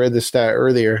I actually read this stat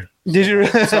earlier. Did you?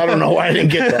 So I don't know why I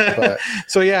didn't get that. But.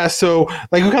 So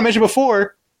like we kind of mentioned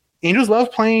before, Angels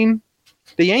love playing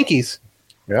the Yankees.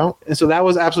 Yeah. And so that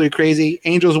was absolutely crazy.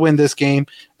 Angels win this game.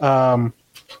 Like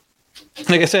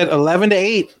I said,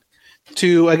 11-8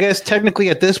 to, I guess, technically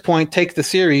at this point, take the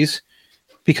series,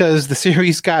 because the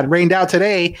series got rained out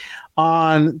today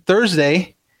on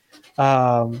Thursday.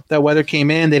 That weather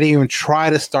came in. They didn't even try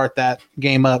to start that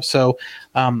game up. So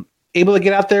able to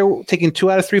get out there, taking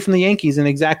 2 out of 3 from the Yankees, and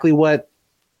exactly what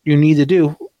you need to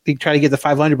do to try to get the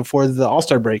 500 before the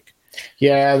All-Star break.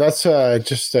 Yeah, that's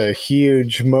just a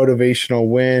huge motivational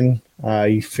win.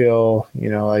 You feel,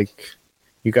 like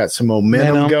you got some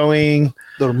momentum going.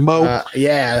 The mo.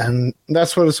 Yeah, and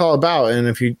that's what it's all about. And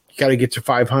if you got to get to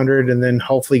 500 and then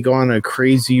hopefully go on a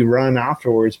crazy run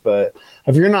afterwards. But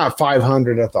if you're not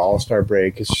 500 at the All-Star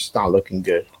break, it's just not looking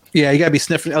good. Yeah, you got to be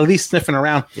at least sniffing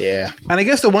around. Yeah. And I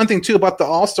guess the one thing, too, about the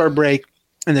All-Star break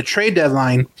and the trade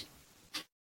deadline,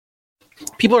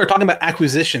 people are talking about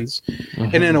acquisitions.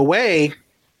 Mm-hmm. And in a way,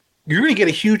 you're going to get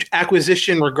a huge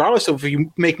acquisition regardless of if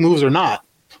you make moves or not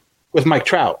with Mike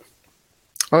Trout.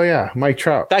 Oh, yeah, Mike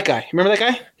Trout. That guy. Remember that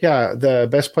guy? Yeah, the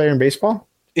best player in baseball.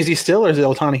 Is he still, or is it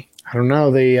Ohtani? I don't know.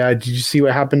 They did you see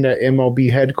what happened at MLB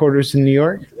headquarters in New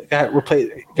York? Got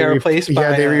replaced by...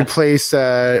 Yeah, they replaced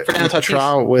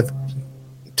Trout with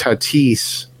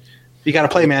Tatis. You got to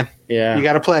play, man. Yeah. You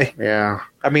got to play. Yeah.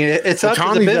 I mean, it's up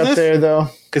to the business. Up there, though.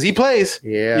 Because he plays.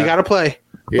 Yeah. You got to play.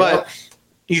 Yep. But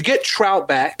you get Trout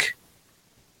back.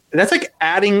 That's like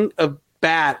adding a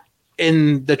bat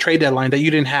in the trade deadline that you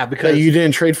didn't have because that you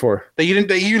didn't trade for. That you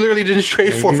literally didn't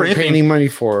trade for anything. Pay any money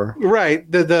for. Right.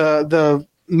 The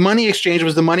money exchange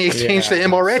was the money exchange to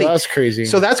him already. So that's crazy.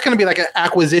 So that's going to be like an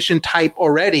acquisition type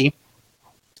already.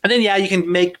 And then you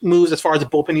can make moves as far as the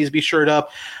bullpen needs to be shored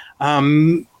up.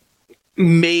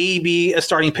 Maybe a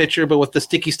starting pitcher, but with the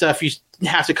sticky stuff, you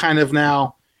have to kind of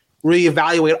now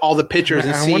reevaluate all the pitchers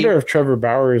and see. I wonder if Trevor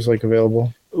Bauer is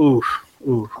available. Ooh.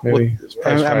 Maybe his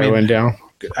price probably went down.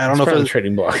 I don't know if it's a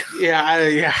trading block.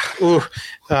 Yeah. Ooh.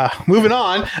 Moving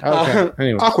on.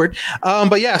 Okay. Awkward.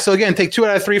 But yeah, so again, take 2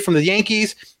 out of 3 from the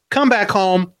Yankees. Come back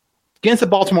home against the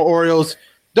Baltimore Orioles.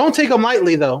 Don't take them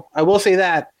lightly, though. I will say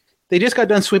that. They just got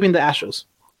done sweeping the Astros.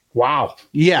 Wow.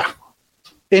 Yeah.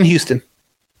 In Houston.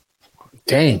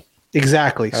 Dang.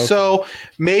 Exactly. Okay. So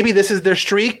maybe this is their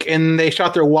streak, and they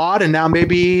shot their wad, and now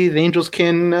maybe the Angels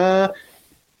can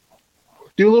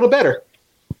do a little better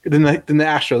than the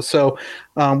Astros. So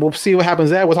we'll see what happens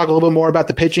there. We'll talk a little bit more about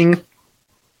the pitching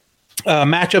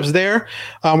matchups there.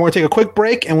 We're going to take a quick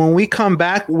break, and when we come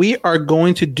back, we are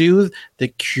going to do the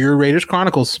Curators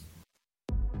Chronicles.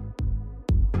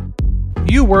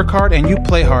 You work hard and you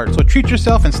play hard, so treat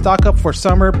yourself and stock up for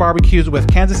summer barbecues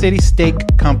with Kansas City Steak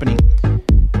Company.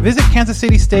 Visit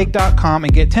kansascitysteak.com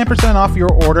and get 10% off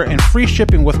your order and free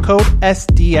shipping with code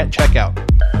SD at checkout.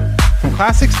 From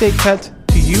classic steak cuts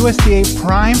to USDA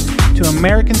Prime to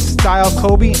American-style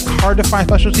Kobe, hard-to-find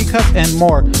specialty cuts, and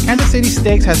more, Kansas City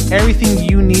Steaks has everything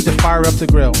you need to fire up the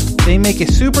grill. They make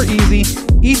it super easy.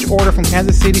 Each order from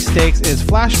Kansas City Steaks is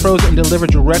flash frozen and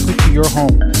delivered directly to your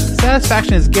home.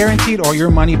 Satisfaction is guaranteed or your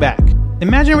money back.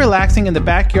 Imagine relaxing in the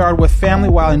backyard with family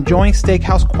while enjoying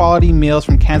steakhouse quality meals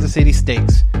from Kansas City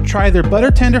Steaks. Try their butter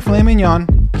tender filet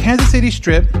mignon, Kansas City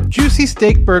strip, juicy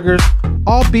steak burgers,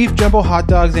 all beef jumbo hot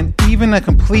dogs, and even a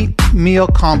complete meal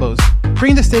combos.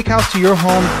 Bring the steakhouse to your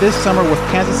home this summer with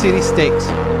Kansas City Steaks.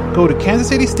 Go to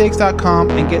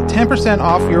kansascitysteaks.com and get 10%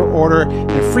 off your order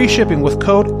and free shipping with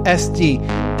code SD.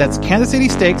 That's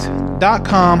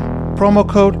kansascitysteaks.com, promo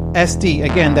code SD.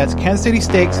 Again, that's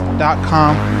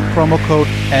kansascitysteaks.com, promo code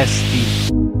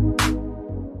SD.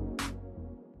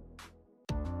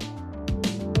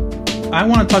 I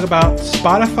want to talk about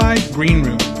Spotify Green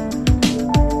Room.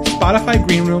 Spotify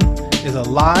Green Room is a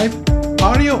live,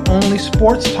 audio-only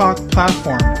sports talk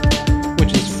platform,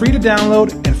 which is free to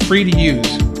download and free to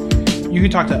use. You can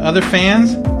talk to other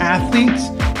fans, athletes,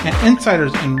 and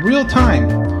insiders in real time.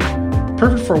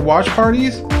 Perfect for watch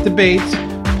parties, debates,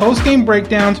 post-game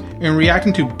breakdowns, and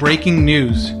reacting to breaking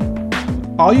news.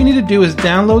 All you need to do is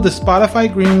download the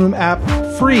Spotify Green Room app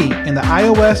free in the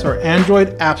iOS or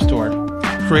Android App Store.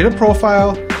 Create a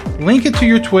profile, link it to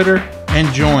your Twitter, and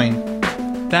join.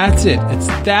 That's it. It's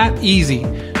that easy.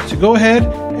 So go ahead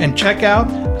and check out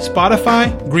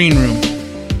Spotify Green Room.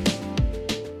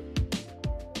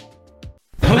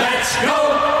 Let's go!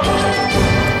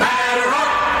 Batter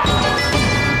up!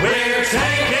 We're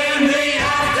taking the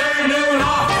afternoon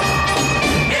off.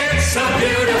 It's a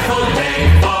beautiful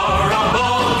day for a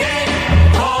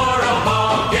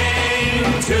ball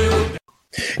game too.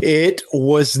 It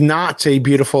was not a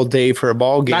beautiful day for a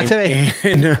ball game. Not today.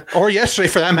 Or yesterday,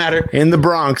 for that matter. In the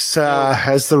Bronx,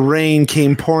 as the rain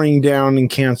came pouring down and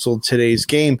canceled today's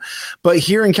game. But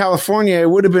here in California, it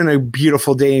would have been a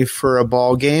beautiful day for a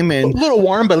ball game. And a little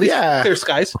warm, but at least clear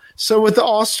skies. So with the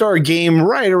All-Star game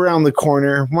right around the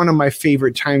corner, one of my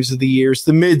favorite times of the year is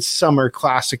the Midsummer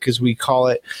Classic, as we call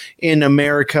it in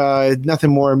America.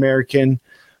 Nothing more American.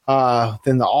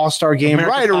 then the All-Star game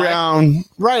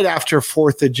right after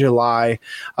 4th of July.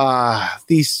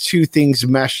 These two things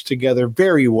mesh together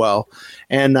very well,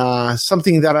 and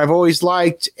something that I've always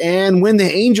liked. And when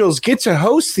the Angels get to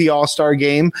host the All-Star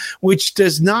game, which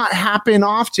does not happen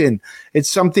often, it's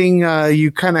something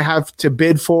you kind of have to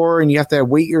bid for, and you have to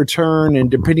wait your turn, and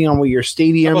depending on what your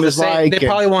stadium is like. They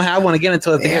probably won't have one again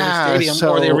until they have a stadium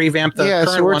or they revamp the current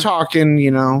so we're one. talking,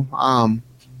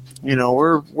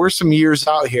 we're some years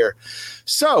out here.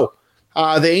 So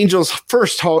the Angels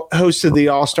first hosted the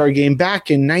All-Star game back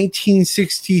in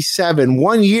 1967,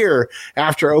 1 year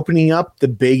after opening up the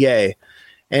Big A.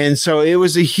 And so it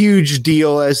was a huge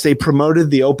deal as they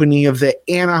promoted the opening of the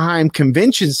Anaheim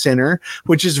Convention Center,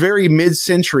 which is very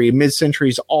mid-century. Mid-century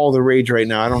is all the rage right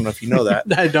now. I don't know if you know that.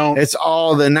 I don't. It's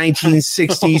all the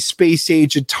 1960s space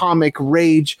age atomic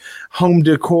rage home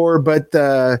decor, but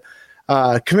the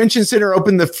Convention Center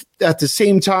opened at the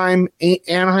same time.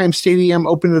 Anaheim Stadium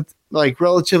opened at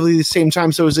relatively the same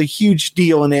time, so it was a huge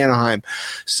deal in Anaheim.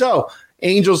 So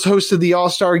Angels hosted the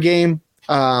All-Star game,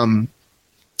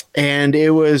 and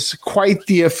it was quite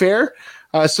the affair.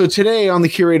 So today on the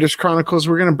Curators Chronicles,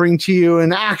 we're going to bring to you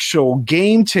an actual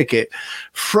game ticket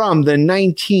from the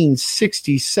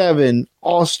 1967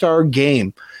 All-Star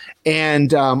game.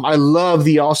 And I love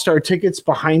the All-Star tickets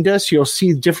behind us. You'll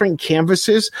see different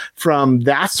canvases from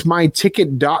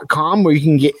that'smyticket.com, where you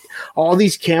can get all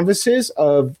these canvases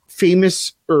of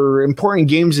famous or important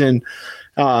games in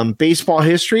baseball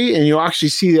history. And you'll actually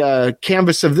see a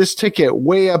canvas of this ticket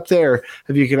way up there,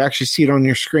 if you can actually see it on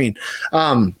your screen.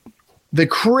 The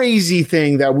crazy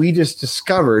thing that we just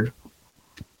discovered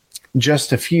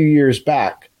just a few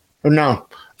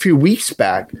weeks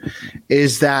back,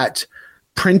 is that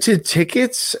printed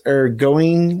tickets are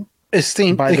going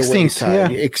extinct,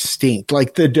 extinct,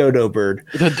 like the dodo bird,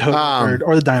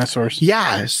 or the dinosaurs.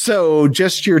 Yeah. So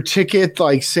just your ticket,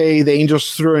 like say the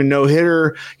Angels threw a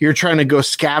no-hitter, you're trying to go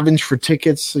scavenge for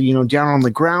tickets, down on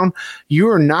the ground, you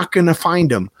are not going to find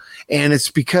them. And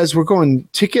it's because we're going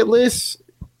ticketless,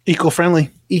 eco-friendly,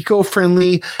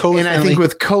 and I think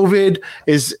with COVID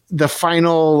is the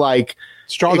final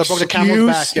straw that broke the camel's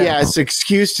back. Yeah, it's an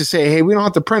excuse to say, hey, we don't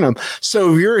have to print them.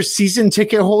 So if you're a season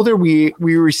ticket holder, we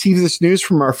received this news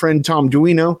from our friend Tom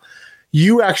Duino.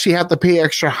 You actually have to pay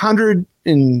extra $100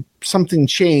 and something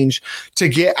change to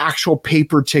get actual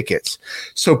paper tickets.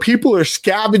 So people are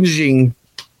scavenging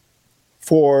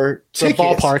for tickets the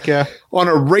ballpark, on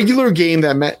a regular game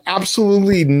that meant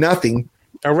absolutely nothing.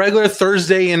 A regular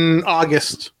Thursday in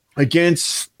August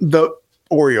against the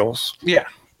Orioles. Yeah.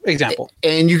 Example.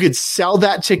 And you could sell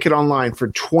that ticket online for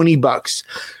 $20,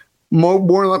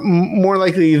 more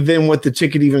likely than what the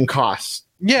ticket even costs.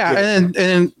 Yeah,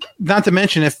 and not to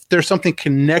mention if there's something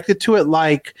connected to it,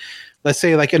 like let's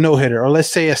say like a no-hitter, or let's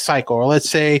say a cycle, or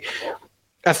let's say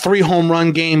a 3 home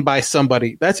run game by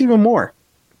somebody, that's even more.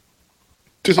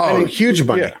 Huge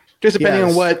money. Yeah, just depending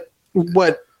on what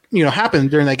happened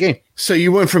during that game. So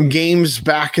you went from games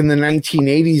back in the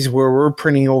 1980s where we're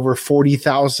printing over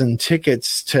 40,000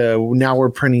 tickets to now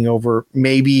we're printing over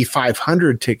maybe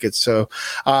 500 tickets. So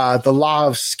the law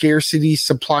of scarcity,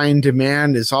 supply and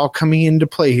demand is all coming into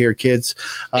play here, kids.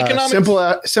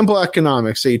 Simple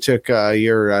economics. So you took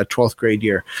your 12th grade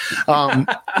year.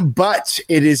 But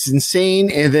it is insane.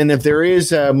 And then if there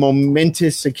is a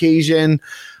momentous occasion,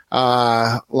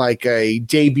 like a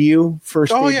debut,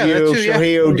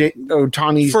 Shohei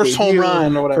Ohtani's first home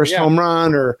run or whatever. Home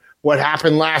run, or what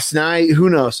happened last night, who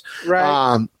knows?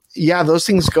 Right. Those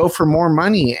things go for more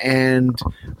money, and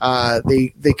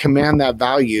they command that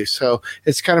value. So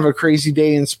it's kind of a crazy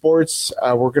day in sports.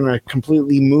 We're going to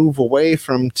completely move away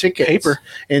from tickets. Paper.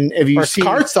 And if you see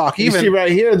cardstock, you see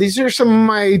right here, these are some of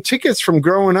my tickets from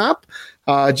growing up,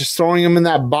 just throwing them in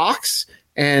that box.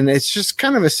 And it's just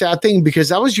kind of a sad thing because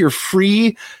that was your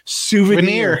free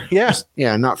souvenir. Yeah.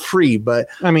 Yeah. Not free, but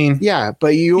I mean, yeah,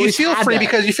 but you feel free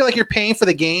because you feel like you're paying for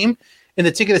the game and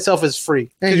the ticket itself is free.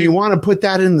 And you want to put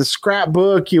that in the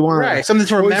scrapbook. You want something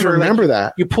to remember.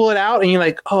 That you pull it out and you're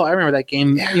like, oh, I remember that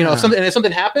game. Yeah. If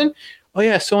something happened, oh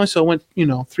yeah, so-and-so went,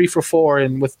 3 for 4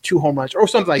 and with 2 home runs or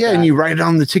something like that. Yeah. And you write it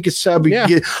on the ticket stub.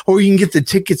 You can get the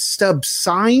ticket stub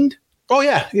signed. Oh,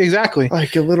 yeah, exactly.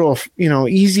 Like a little,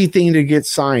 easy thing to get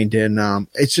signed. And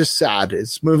it's just sad.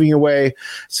 It's moving away.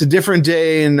 It's a different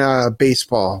day in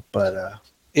baseball. But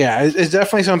yeah, it's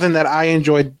definitely something that I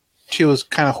enjoyed too, was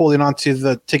kind of holding on to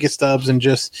the ticket stubs and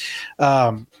just,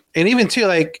 and even too,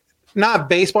 like not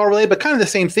baseball related, but kind of the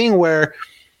same thing where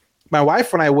my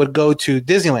wife and I would go to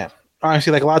Disneyland,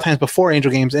 honestly, like a lot of times before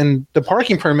Angel games, and the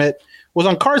parking permit was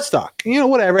on cardstock.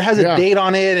 Whatever. It has a date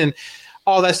on it. And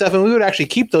all that stuff, and we would actually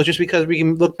keep those just because we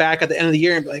can look back at the end of the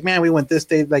year and be like, man, we went this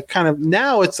day. Like, kind of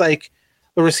now it's like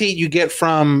the receipt you get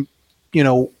from,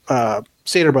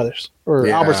 Stater Brothers or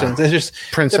Albertsons. It's just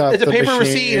Prints it's out a the paper machine.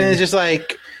 receipt, and it's just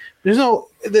like there's no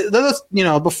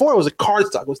before it was a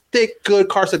cardstock. It was thick, good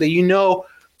cardstock that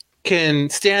can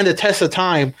stand the test of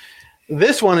time.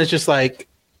 This one is just like,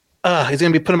 it's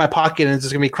gonna be put in my pocket and it's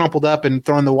just gonna be crumpled up and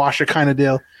thrown in the washer kind of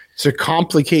deal. To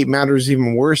complicate matters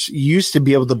even worse, you used to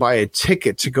be able to buy a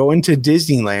ticket to go into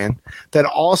Disneyland that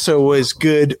also was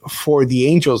good for the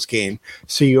Angels game.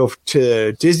 So you go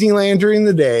to Disneyland during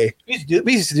the day.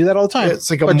 We used to do that all the time. It's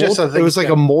like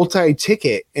a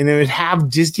multi-ticket, and it would have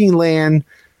Disneyland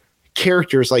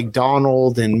characters like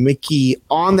Donald and Mickey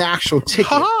on the actual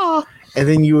ticket. And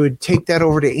then you would take that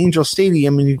over to Angel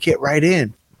Stadium and you'd get right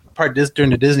in. Part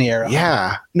during the Disney era.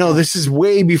 Yeah. No, this is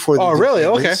way before. Really?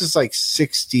 Okay. This is like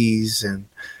 60s and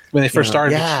when they first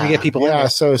started to get people in there.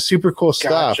 So super cool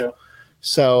stuff. Gotcha.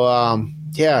 So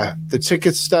the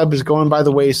ticket stub is going by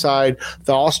the wayside.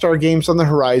 The All-Star game's on the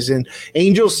horizon.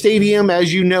 Angel Stadium,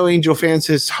 as you know, Angel fans,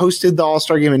 has hosted the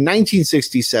All-Star game in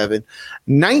 1967,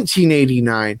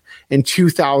 1989, and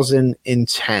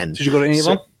 2010. Did you go to any of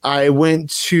them? I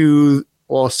went to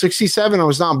 67, I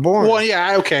was not born. Well,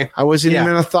 yeah, okay. I wasn't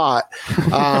even a thought.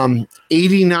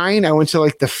 89, I went to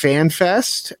like the Fan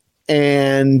Fest,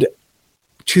 and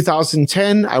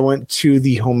 2010, I went to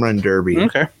the Home Run Derby.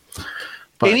 Okay.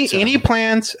 But, any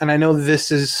plans? And I know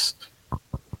this is,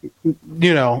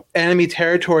 enemy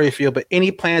territory, if you will, but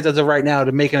any plans as of right now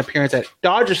to make an appearance at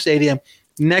Dodger Stadium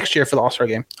next year for the All-Star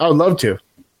game? I would love to.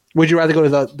 Would you rather go to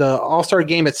the All-Star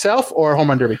game itself or Home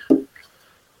Run Derby?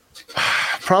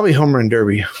 Probably Home Run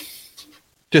Derby.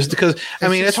 Just because,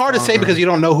 it's hard to say because you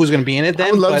don't know who's going to be in it then.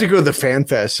 I would love to go to the Fan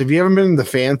Fest. Have you ever been to the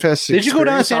Fan Fest? Did you go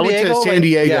down to San Diego? I went to San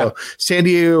Diego. Yeah. San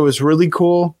Diego was really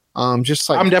cool. Just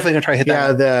like I'm definitely going to try to hit that.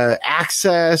 Yeah, the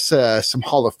access, some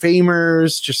Hall of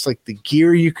Famers, just like the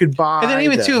gear you could buy. And then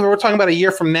even too, if we're talking about a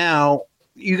year from now,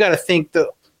 you got to think that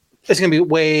it's going to be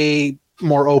way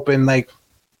more open. Like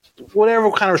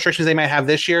whatever kind of restrictions they might have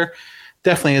this year,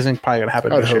 definitely isn't probably going to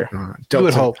happen this year. You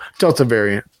would hope. Delta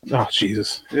variant. Oh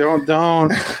Jesus!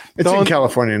 Don't. It's in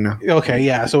California now. Okay,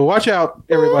 yeah. So watch out,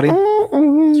 everybody.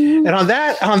 And on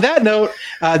that note,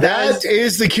 that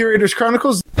is the Curator's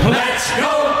Chronicles. Let's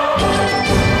go.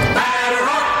 Batter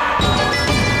up.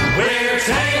 We're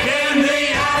taking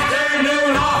the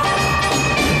afternoon off.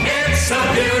 It's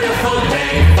a beautiful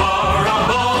day for a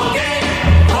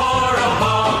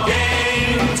ball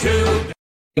game too.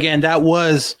 Again, that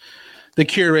was the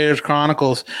Curator's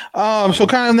Chronicles. So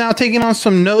kind of now taking on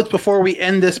some notes before we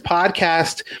end this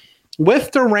podcast.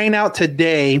 With the rain out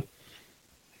today,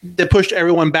 that pushed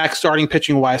everyone back starting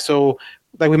pitching wise. So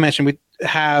like we mentioned, we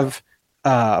have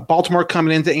Baltimore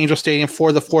coming into Angel Stadium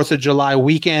for the 4th of July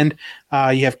weekend.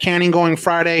 You have Canning going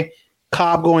Friday,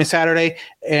 Cobb going Saturday,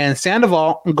 and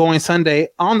Sandoval going Sunday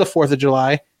on the 4th of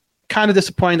July. Kind of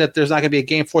disappointing that there's not going to be a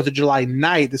game 4th of July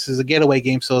night. This is a getaway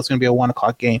game, so it's going to be a 1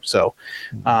 o'clock game. So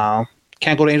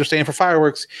can't go to Angel Stadium for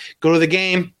fireworks. Go to the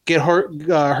game,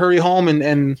 hurry home,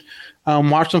 and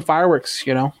watch some fireworks,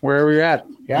 wherever you're at.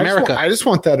 Yeah, America. I just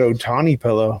want that Ohtani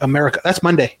pillow. America. That's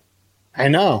Monday. I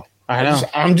know.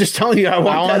 I'm just telling you, I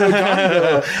want that Ohtani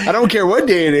pillow. I don't care what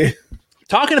day it is.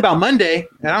 Talking about Monday,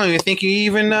 I don't even think you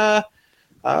even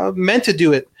meant to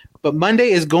do it, but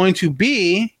Monday is going to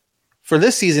be, for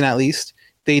this season at least,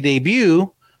 they debut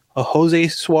a Jose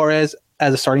Suarez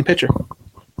as a starting pitcher.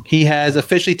 He has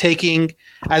officially taking,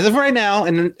 as of right now,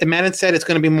 and Madden said it's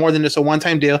going to be more than just a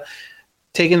one-time deal,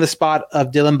 taking the spot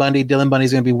of Dylan Bundy. Dylan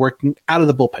Bundy's going to be working out of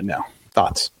the bullpen now.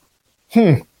 Thoughts?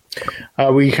 We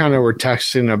kind of were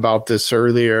texting about this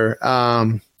earlier.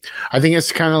 I think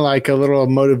it's kind of like a little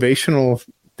motivational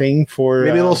thing for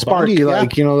maybe a little spark, Bundy,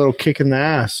 like a little kick in the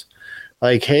ass.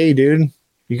 Like, hey, dude,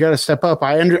 you got to step up.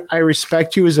 I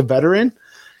respect you as a veteran.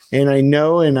 And I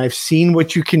know, and I've seen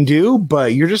what you can do,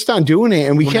 but you're just not doing it.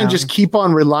 And we can't just keep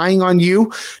on relying on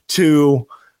you to,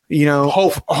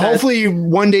 hopefully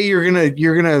one day you're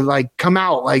gonna like come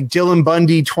out like Dylan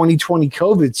Bundy 2020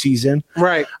 COVID season,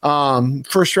 right?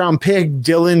 First round pick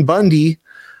Dylan Bundy.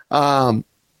 That's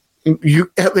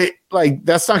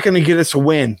not going to get us a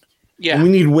win. Yeah, and we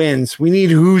need wins. We need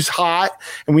who's hot,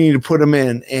 and we need to put them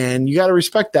in. And you got to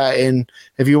respect that. And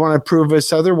if you want to prove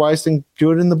us otherwise, then do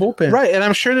it in the bullpen. Right. And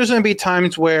I'm sure there's going to be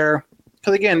times where,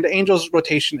 because again, the Angels'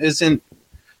 rotation isn't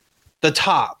the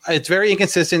top. It's very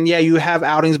inconsistent. Yeah, you have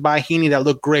outings by Heaney that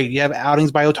look great. You have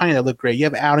outings by Ohtani that look great. You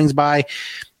have outings by,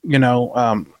 Canning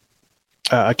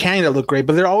that look great.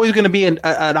 But there's always going to be an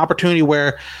opportunity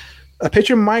where a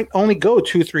pitcher might only go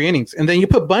 2-3 innings, and then you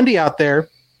put Bundy out there.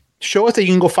 show us that you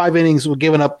can go 5 innings with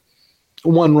giving up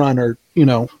 1 run or,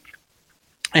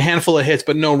 a handful of hits,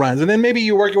 but no runs. And then maybe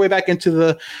you work your way back into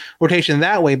the rotation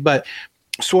that way. But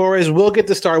Suarez will get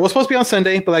the start. It was supposed to be on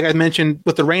Sunday, but like I mentioned,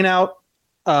 with the rain out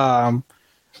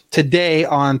today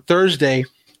on Thursday,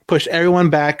 pushed everyone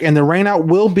back. And the rain out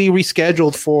will be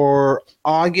rescheduled for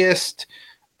August.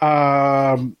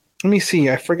 Let me see.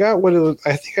 I forgot what it was.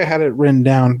 I think I had it written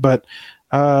down, but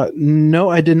no,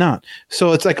 I did not.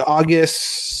 So it's like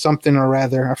August something or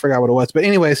rather. I forgot what it was. But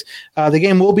anyways, the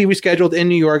game will be rescheduled in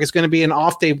New York. It's going to be an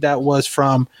off day that was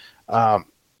from the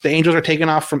Angels are taking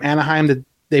off from Anaheim.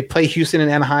 They play Houston and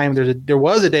Anaheim. There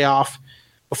was a day off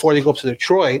before they go up to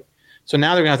Detroit. So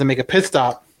now they're going to have to make a pit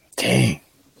stop to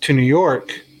New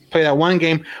York, play that one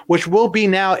game, which will be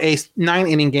now a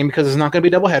 9-inning game because it's not going to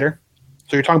be a doubleheader.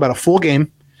 So you're talking about a full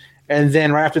game. And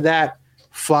then right after that,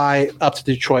 fly up to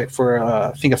Detroit for,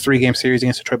 I think, a 3-game series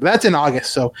against Detroit. But that's in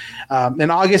August. So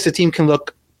in August, the team can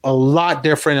look a lot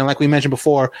different. And like we mentioned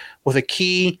before, with a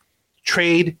key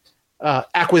trade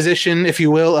acquisition, if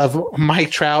you will, of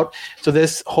Mike Trout. So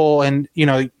this whole, and,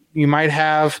 you might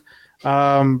have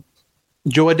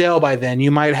Joe Adele by then.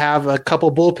 You might have a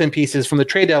couple bullpen pieces from the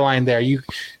trade deadline there. You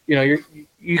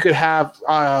could have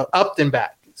Upton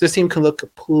back. This team can look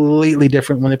completely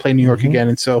different when they play New York again,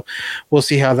 and so we'll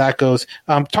see how that goes.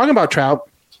 Talking about Trout,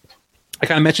 I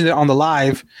kind of mentioned it on the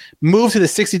live. Moved to the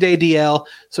 60-day DL,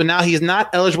 so now he's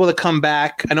not eligible to come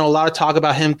back. I know a lot of talk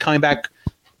about him coming back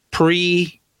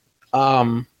pre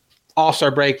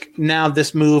All-Star break. Now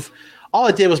this move, all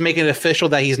it did was make it official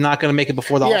that he's not going to make it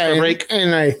before the All-Star break.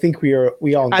 And I think we all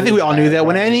knew that.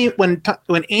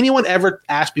 When anyone ever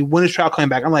asked me when is Trout coming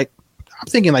back, I'm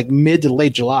thinking like mid to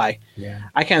late July. Yeah.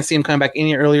 I can't see him coming back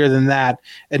any earlier than that.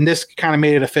 And this kind of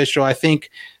made it official. I think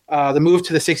the move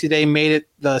to the 60-day made it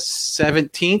the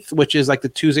 17th, which is like the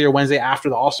Tuesday or Wednesday after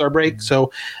the All-Star break. Mm-hmm.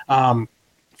 So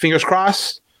fingers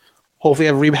crossed. Hopefully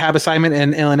have a rehab assignment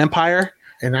in Inland Empire.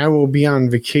 And I will be on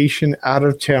vacation out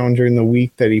of town during the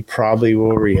week that he probably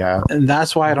will rehab. And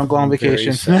that's why I don't go on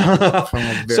vacation.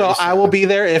 So I will be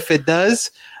there if it does.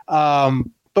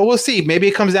 But we'll see. Maybe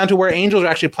it comes down to where Angels are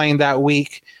actually playing that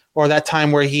week or that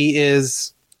time where he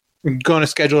is going to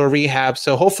schedule a rehab.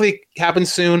 So hopefully it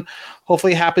happens soon.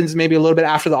 Hopefully it happens maybe a little bit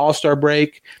after the All-Star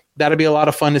break. That'll be a lot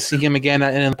of fun to see him again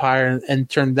at Empire and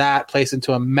turn that place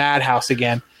into a madhouse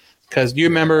again. Because you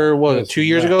remember, 3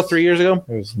 years ago?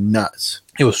 It was nuts.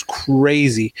 It was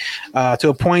crazy to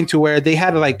a point to where they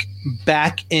had to like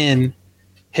back in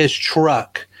his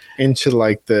truck. Into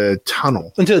the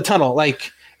tunnel.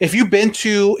 Like, if you've been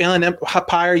to Inland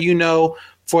Empire,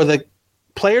 for the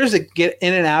players that get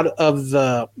in and out of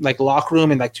the locker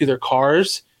room and to their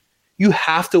cars, you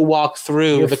have to walk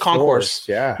through the concourse.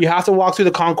 Yeah, you have to walk through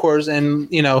the concourse, and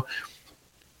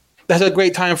that's a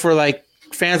great time for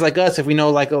fans like us. If we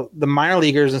know the minor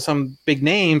leaguers and some big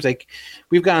names,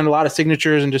 we've gotten a lot of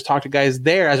signatures and just talked to guys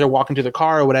there as they're walking to the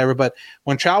car or whatever. But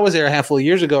when Trout was there a handful of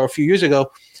years ago, or a few years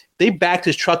ago, they backed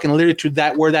his truck and literally to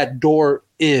where that door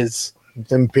is.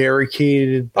 Then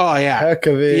barricaded. Oh yeah, heck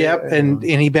of it. Yep, and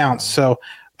he bounced. So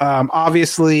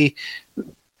obviously,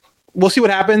 we'll see what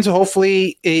happens.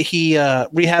 Hopefully he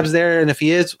rehabs there, and if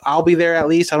he is, I'll be there at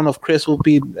least. I don't know if Chris will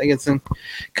be. I guess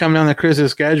coming on the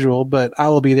Chris's schedule, but I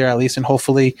will be there at least, and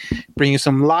hopefully bring you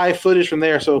some live footage from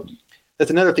there. So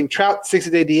that's another thing. Trout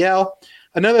 60-day DL.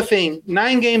 Another thing.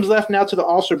 9 games left now to the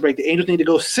All-Star break. The Angels need to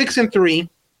go 6-3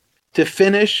 to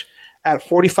finish at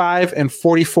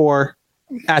 45-44.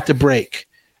 At the break.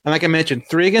 And like I mentioned,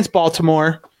 3 against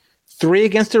Baltimore, 3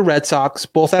 against the Red Sox,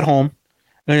 both at home,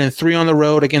 and then 3 on the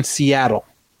road against Seattle.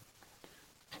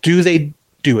 Do they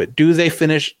do it? Do they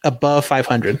finish above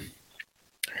 500?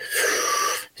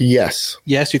 Yes.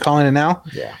 Yes, you calling it now?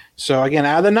 Yeah. So again,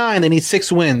 out of the 9, they need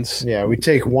 6 wins. Yeah, we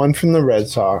take 1 from the Red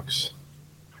Sox.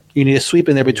 You need a sweep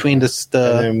in there between the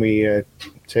and then we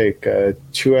take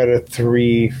 2 out of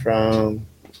 3 from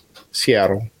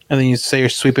Seattle. And then you say you're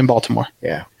sweeping Baltimore.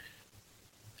 Yeah.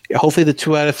 Hopefully the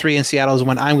 2 out of 3 in Seattle is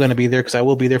when I'm going to be there, because I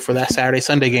will be there for that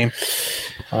Saturday-Sunday game.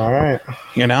 All right.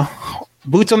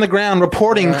 Boots on the ground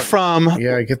reporting from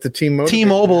get the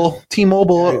T-Mobile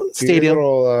Stadium. A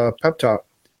little pep talk.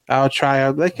 I'll try.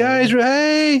 I'll be like, guys,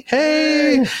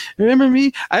 hey, remember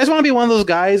me? I just want to be one of those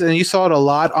guys, and you saw it a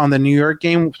lot on the New York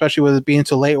game, especially with it being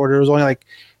so late, where there was only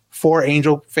 4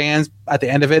 Angel fans at the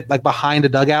end of it, behind the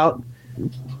dugout.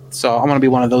 So I'm going to be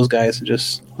one of those guys.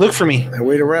 Just look for me.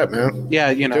 Way to rep, man.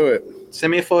 Yeah, do it.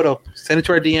 Send me a photo. Send it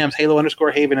to our DMs,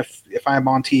 Halo_Haven, if I'm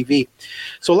on TV.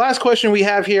 So last question we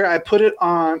have here, I put it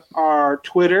on our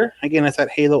Twitter. Again, it's at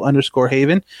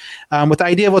Halo_Haven. With the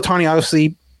idea of Ohtani,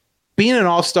 obviously, being an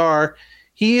all-star,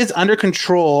 he is under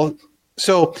control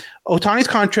So Ohtani's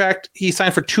contract, he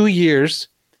signed for 2 years,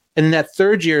 and then that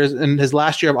third year is in his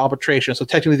last year of arbitration. So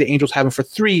technically the Angels have him for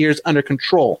 3 years under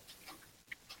control.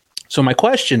 So my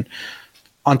question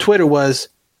on Twitter was,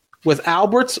 with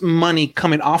Albert's money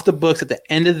coming off the books at the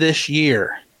end of this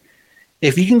year,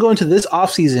 if you can go into this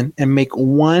offseason and make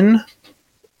one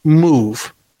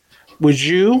move, would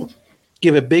you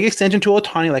give a big extension to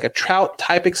Ohtani, like a Trout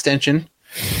type extension,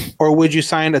 or would you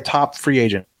sign a top free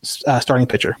agent starting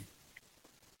pitcher?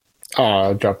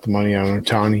 I'll drop the money on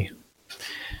Ohtani.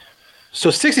 So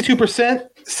 62%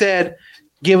 said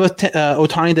give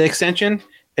Ohtani the extension,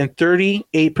 and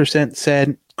 38%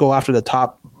 said go after the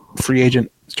top free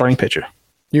agent starting pitcher.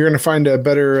 You're going to find a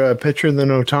better pitcher than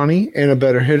Ohtani and a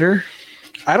better hitter?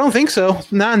 I don't think so.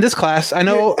 Not in this class. I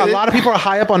know a lot of people are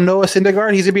high up on Noah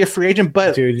Syndergaard. He's going to be a free agent,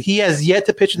 but he has yet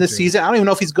to pitch in this season. I don't even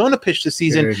know if he's going to pitch this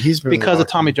season because of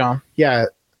Tommy John. Yeah.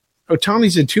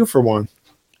 Ohtani's a 2-for-1.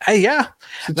 Yeah.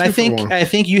 And I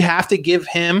think you have to give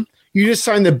him. You just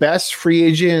signed the best free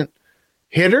agent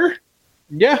hitter?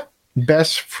 Yeah.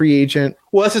 Best free agent.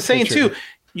 Well, that's the saying, too.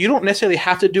 You don't necessarily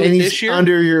have to do it this year.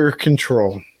 Under your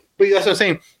control. But that's what I'm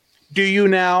saying. Do you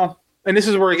now, and this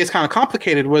is where it gets kind of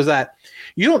complicated, was that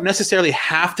you don't necessarily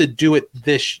have to do it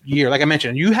this year. Like I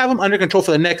mentioned, you have them under control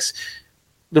for the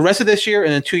rest of this year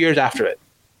and then 2 years after it.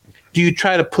 Do you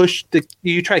try to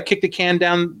kick the can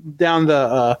down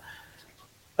the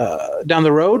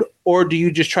road, or do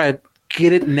you just try to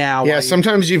get it now? Yeah,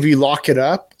 sometimes if you lock it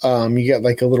up, you get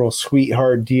like a little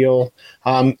sweetheart deal.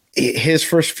 His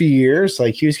first few years,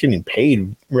 like he was getting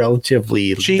paid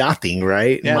relatively nothing,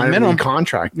 right? Yeah, minimum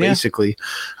contract, basically.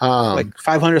 Like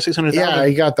 $500,000, $600,000. Yeah,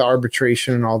 he got the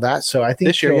arbitration and all that. So I think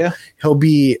this year, he'll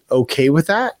be okay with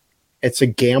that. It's a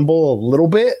gamble a little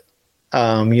bit.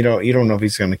 You don't know if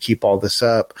he's going to keep all this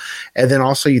up. And then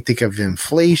also you think of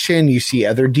inflation, you see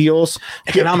other deals.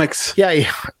 Economics. Yeah,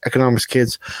 economics,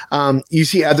 kids. You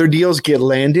see other deals get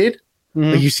landed.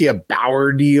 Mm-hmm. Like you see a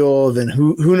Bauer deal, then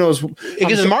who knows?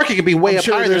 Because the market could be way up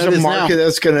higher. There's a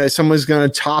market someone's gonna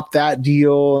top that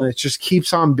deal, and it just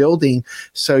keeps on building.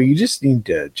 So you just need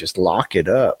to just lock it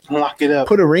up.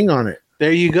 Put a ring on it.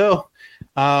 There you go.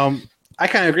 I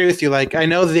kind of agree with you. Like, I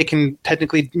know that they can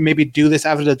technically maybe do this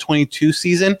after the 22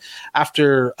 season,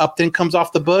 after Upton comes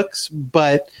off the books.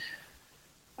 But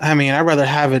I mean, I'd rather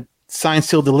have it signed,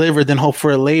 sealed, delivered than hope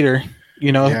for it later.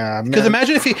 You know, because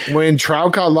imagine if when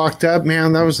Trout got locked up,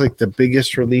 man, that was like the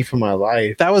biggest relief of my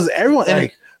life. That was everyone.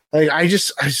 Like I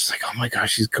just like, oh my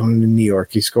gosh, he's going to New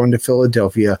York, he's going to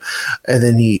Philadelphia, and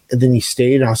then he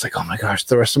stayed. And I was like, oh my gosh,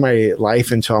 the rest of my life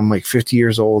until I'm like 50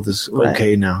 years old is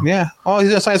okay now. Yeah. Oh, he's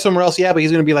gonna sign somewhere else. Yeah, but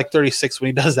he's gonna be like 36 when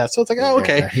he does that. So it's like, oh,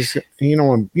 okay. Yeah, you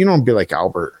don't be like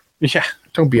Albert. Yeah.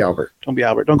 Don't be Albert.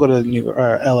 Don't go to New York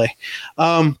or LA.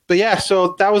 But yeah,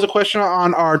 so that was a question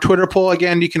on our Twitter poll.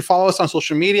 Again, you can follow us on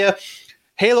social media,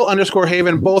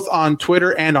 Halo_Haven, both on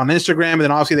Twitter and on Instagram, and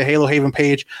then obviously the Halo Haven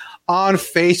page on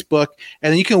Facebook.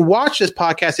 And then you can watch this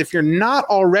podcast if you're not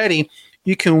already.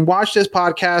 You can watch this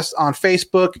podcast on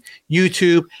Facebook,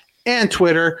 YouTube, and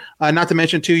Twitter. Not to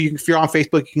mention, too, if you're on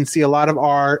Facebook, you can see a lot of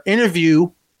our interview.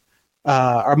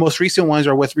 Our most recent ones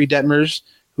are with Reed Detmers,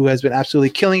 who has been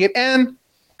absolutely killing it. And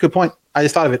good point, I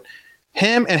just thought of it.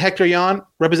 Him and Hector Yan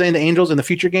representing the Angels in the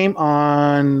future game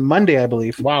on Monday, I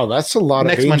believe. Wow, that's a lot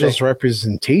of Angels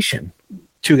representation.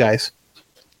 2 guys.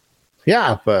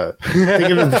 Yeah, but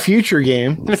thinking of the future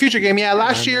game. In the future game, yeah.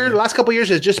 Last couple of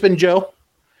years, it's just been Joe.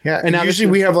 Yeah, and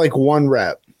usually we have like one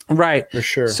rep. Right. For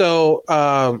sure. So,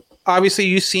 obviously,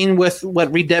 you've seen with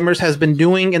what Reed Detmers has been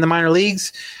doing in the minor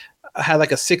leagues. Had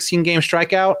like a 16-game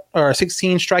strikeout or a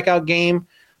 16 strikeout game,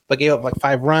 but gave up like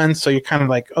 5 runs. So you're kind of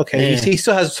like, okay, he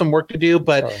still has some work to do,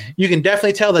 but you can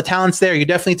definitely tell the talent's there. You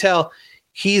definitely tell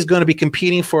he's going to be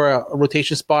competing for a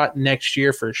rotation spot next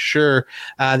year for sure.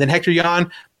 Then Hector Yan,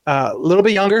 a little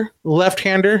bit younger,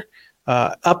 left-hander,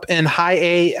 up in high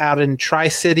A out in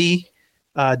Tri-City,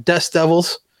 Dust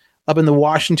Devils, up in the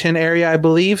Washington area, I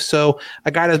believe. So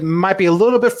a guy that might be a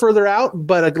little bit further out,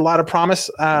 but a lot of promise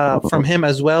from him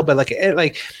as well. But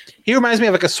like he reminds me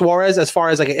of like a Suarez as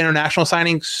far as like an international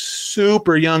signing,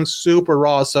 super young, super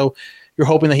raw. So you're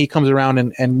hoping that he comes around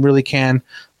and really can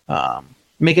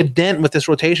make a dent with this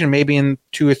rotation maybe in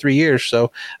 2 or 3 years.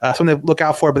 So something to look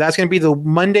out for. But that's going to be the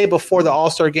Monday before the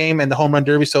All-Star game and the Home Run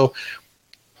Derby. So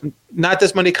not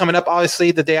this Monday coming up, obviously,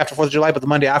 the day after 4th of July, but the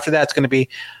Monday after that, it's going to be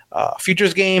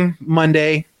Futures game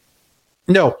Monday.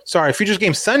 No, sorry, Futures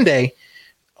game Sunday,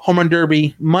 Home Run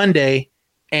Derby Monday,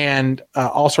 and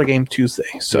All-Star game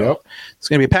Tuesday. So it's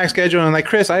going to be a packed schedule. And like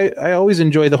Chris, I always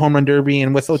enjoy the Home Run Derby.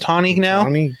 And with Ohtani now.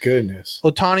 Ohtani, goodness.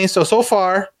 Ohtani, so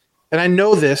far, and I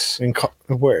know this.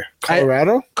 Where?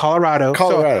 Colorado? Colorado.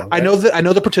 Colorado. So I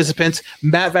know the participants.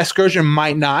 Matt Vasgersian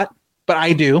might not, but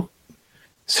I do.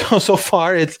 So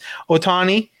far, it's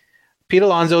Ohtani, Pete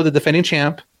Alonso, the defending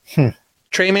champ,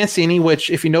 Trey Mancini, which,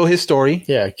 if you know his story,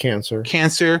 cancer,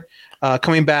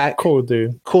 coming back, cool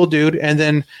dude, and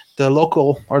then the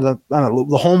local or the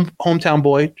hometown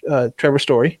boy, Trevor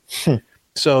Story.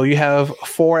 So you have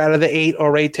 4 out of the 8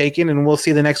 already taken, and we'll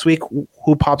see the next week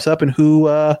who pops up and who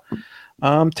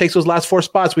takes those last 4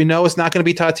 spots. We know it's not going to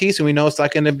be Tatis, and we know it's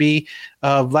not going to be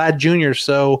Vlad Jr.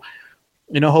 So,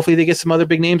 hopefully they get some other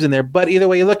big names in there. But either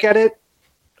way you look at it,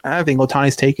 I think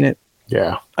Ohtani's taking it.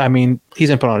 Yeah. I mean, he's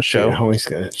going to put on a show. Yeah, he's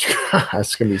gonna,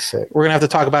 that's going to be sick. We're going to have to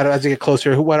talk about it as we get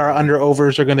closer, what our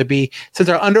under-overs are going to be. Since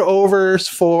our under-overs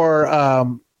for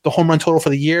the home run total for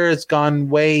the year has gone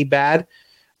way bad,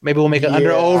 maybe we'll make an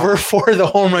under-over for the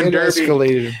home run derby. It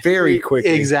escalated very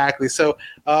quickly. Exactly. So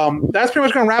that's pretty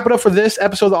much going to wrap it up for this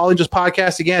episode of the All Angels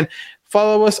Podcast. Again,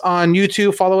 follow us on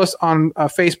YouTube. Follow us on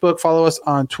Facebook. Follow us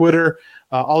on Twitter.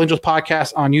 All Angels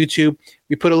Podcast on YouTube.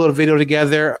 We put a little video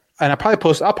together, and I'll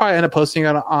probably end up posting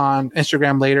it on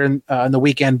Instagram later in the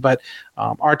weekend. But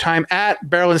our time at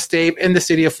Barrel and Stave in the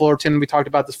city of Fullerton, we talked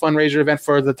about this fundraiser event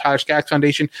for the Tyler Skaggs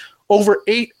Foundation. Over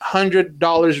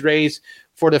 $800 raised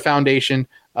for the foundation.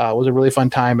 It was a really fun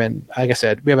time, and like I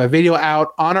said, we have a video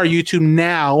out on our YouTube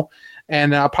now,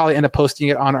 and I'll probably end up posting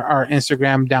it on our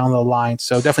Instagram down the line.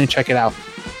 So definitely check it out.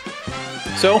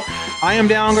 So I am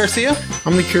Dallin Garcia.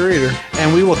 I'm the curator.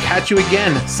 And we will catch you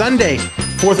again Sunday,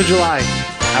 4th of July.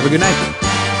 Have a good night.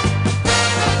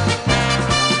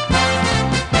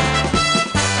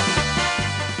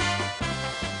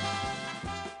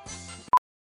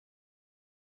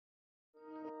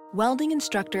 Welding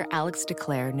instructor Alex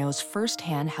DeClaire knows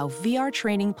firsthand how VR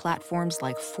training platforms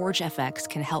like ForgeFX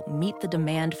can help meet the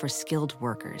demand for skilled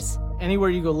workers. Anywhere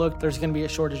you go look, there's going to be a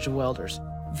shortage of welders.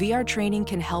 VR training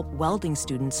can help welding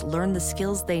students learn the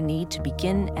skills they need to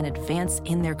begin and advance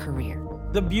in their career.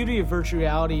 The beauty of virtual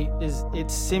reality is it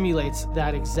simulates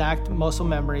that exact muscle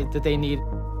memory that they need.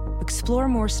 Explore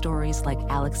more stories like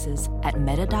Alex's at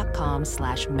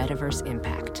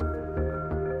meta.com/metaverseimpact.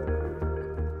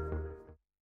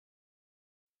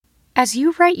 As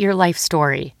you write your life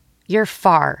story, you're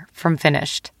far from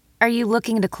finished. Are you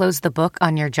looking to close the book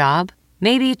on your job?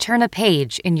 Maybe turn a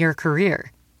page in your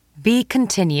career? Be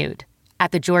continued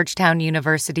at the Georgetown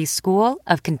University School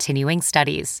of Continuing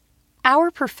Studies.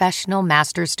 Our professional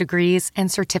master's degrees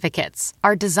and certificates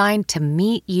are designed to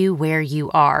meet you where you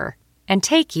are and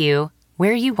take you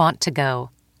where you want to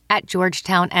go. At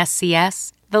Georgetown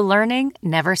SCS, the learning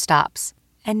never stops,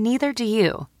 and neither do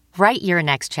you. Write your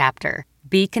next chapter.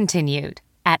 Be continued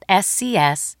at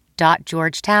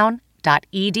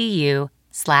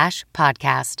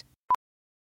scs.georgetown.edu/podcast.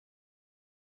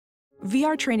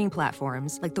 VR training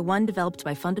platforms like the one developed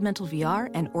by Fundamental VR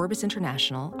and Orbis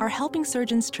International are helping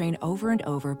surgeons train over and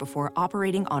over before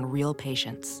operating on real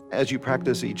patients. As you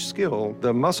practice each skill,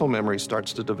 the muscle memory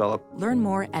starts to develop. Learn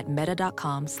more at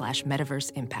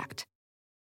meta.com/metaverseimpact.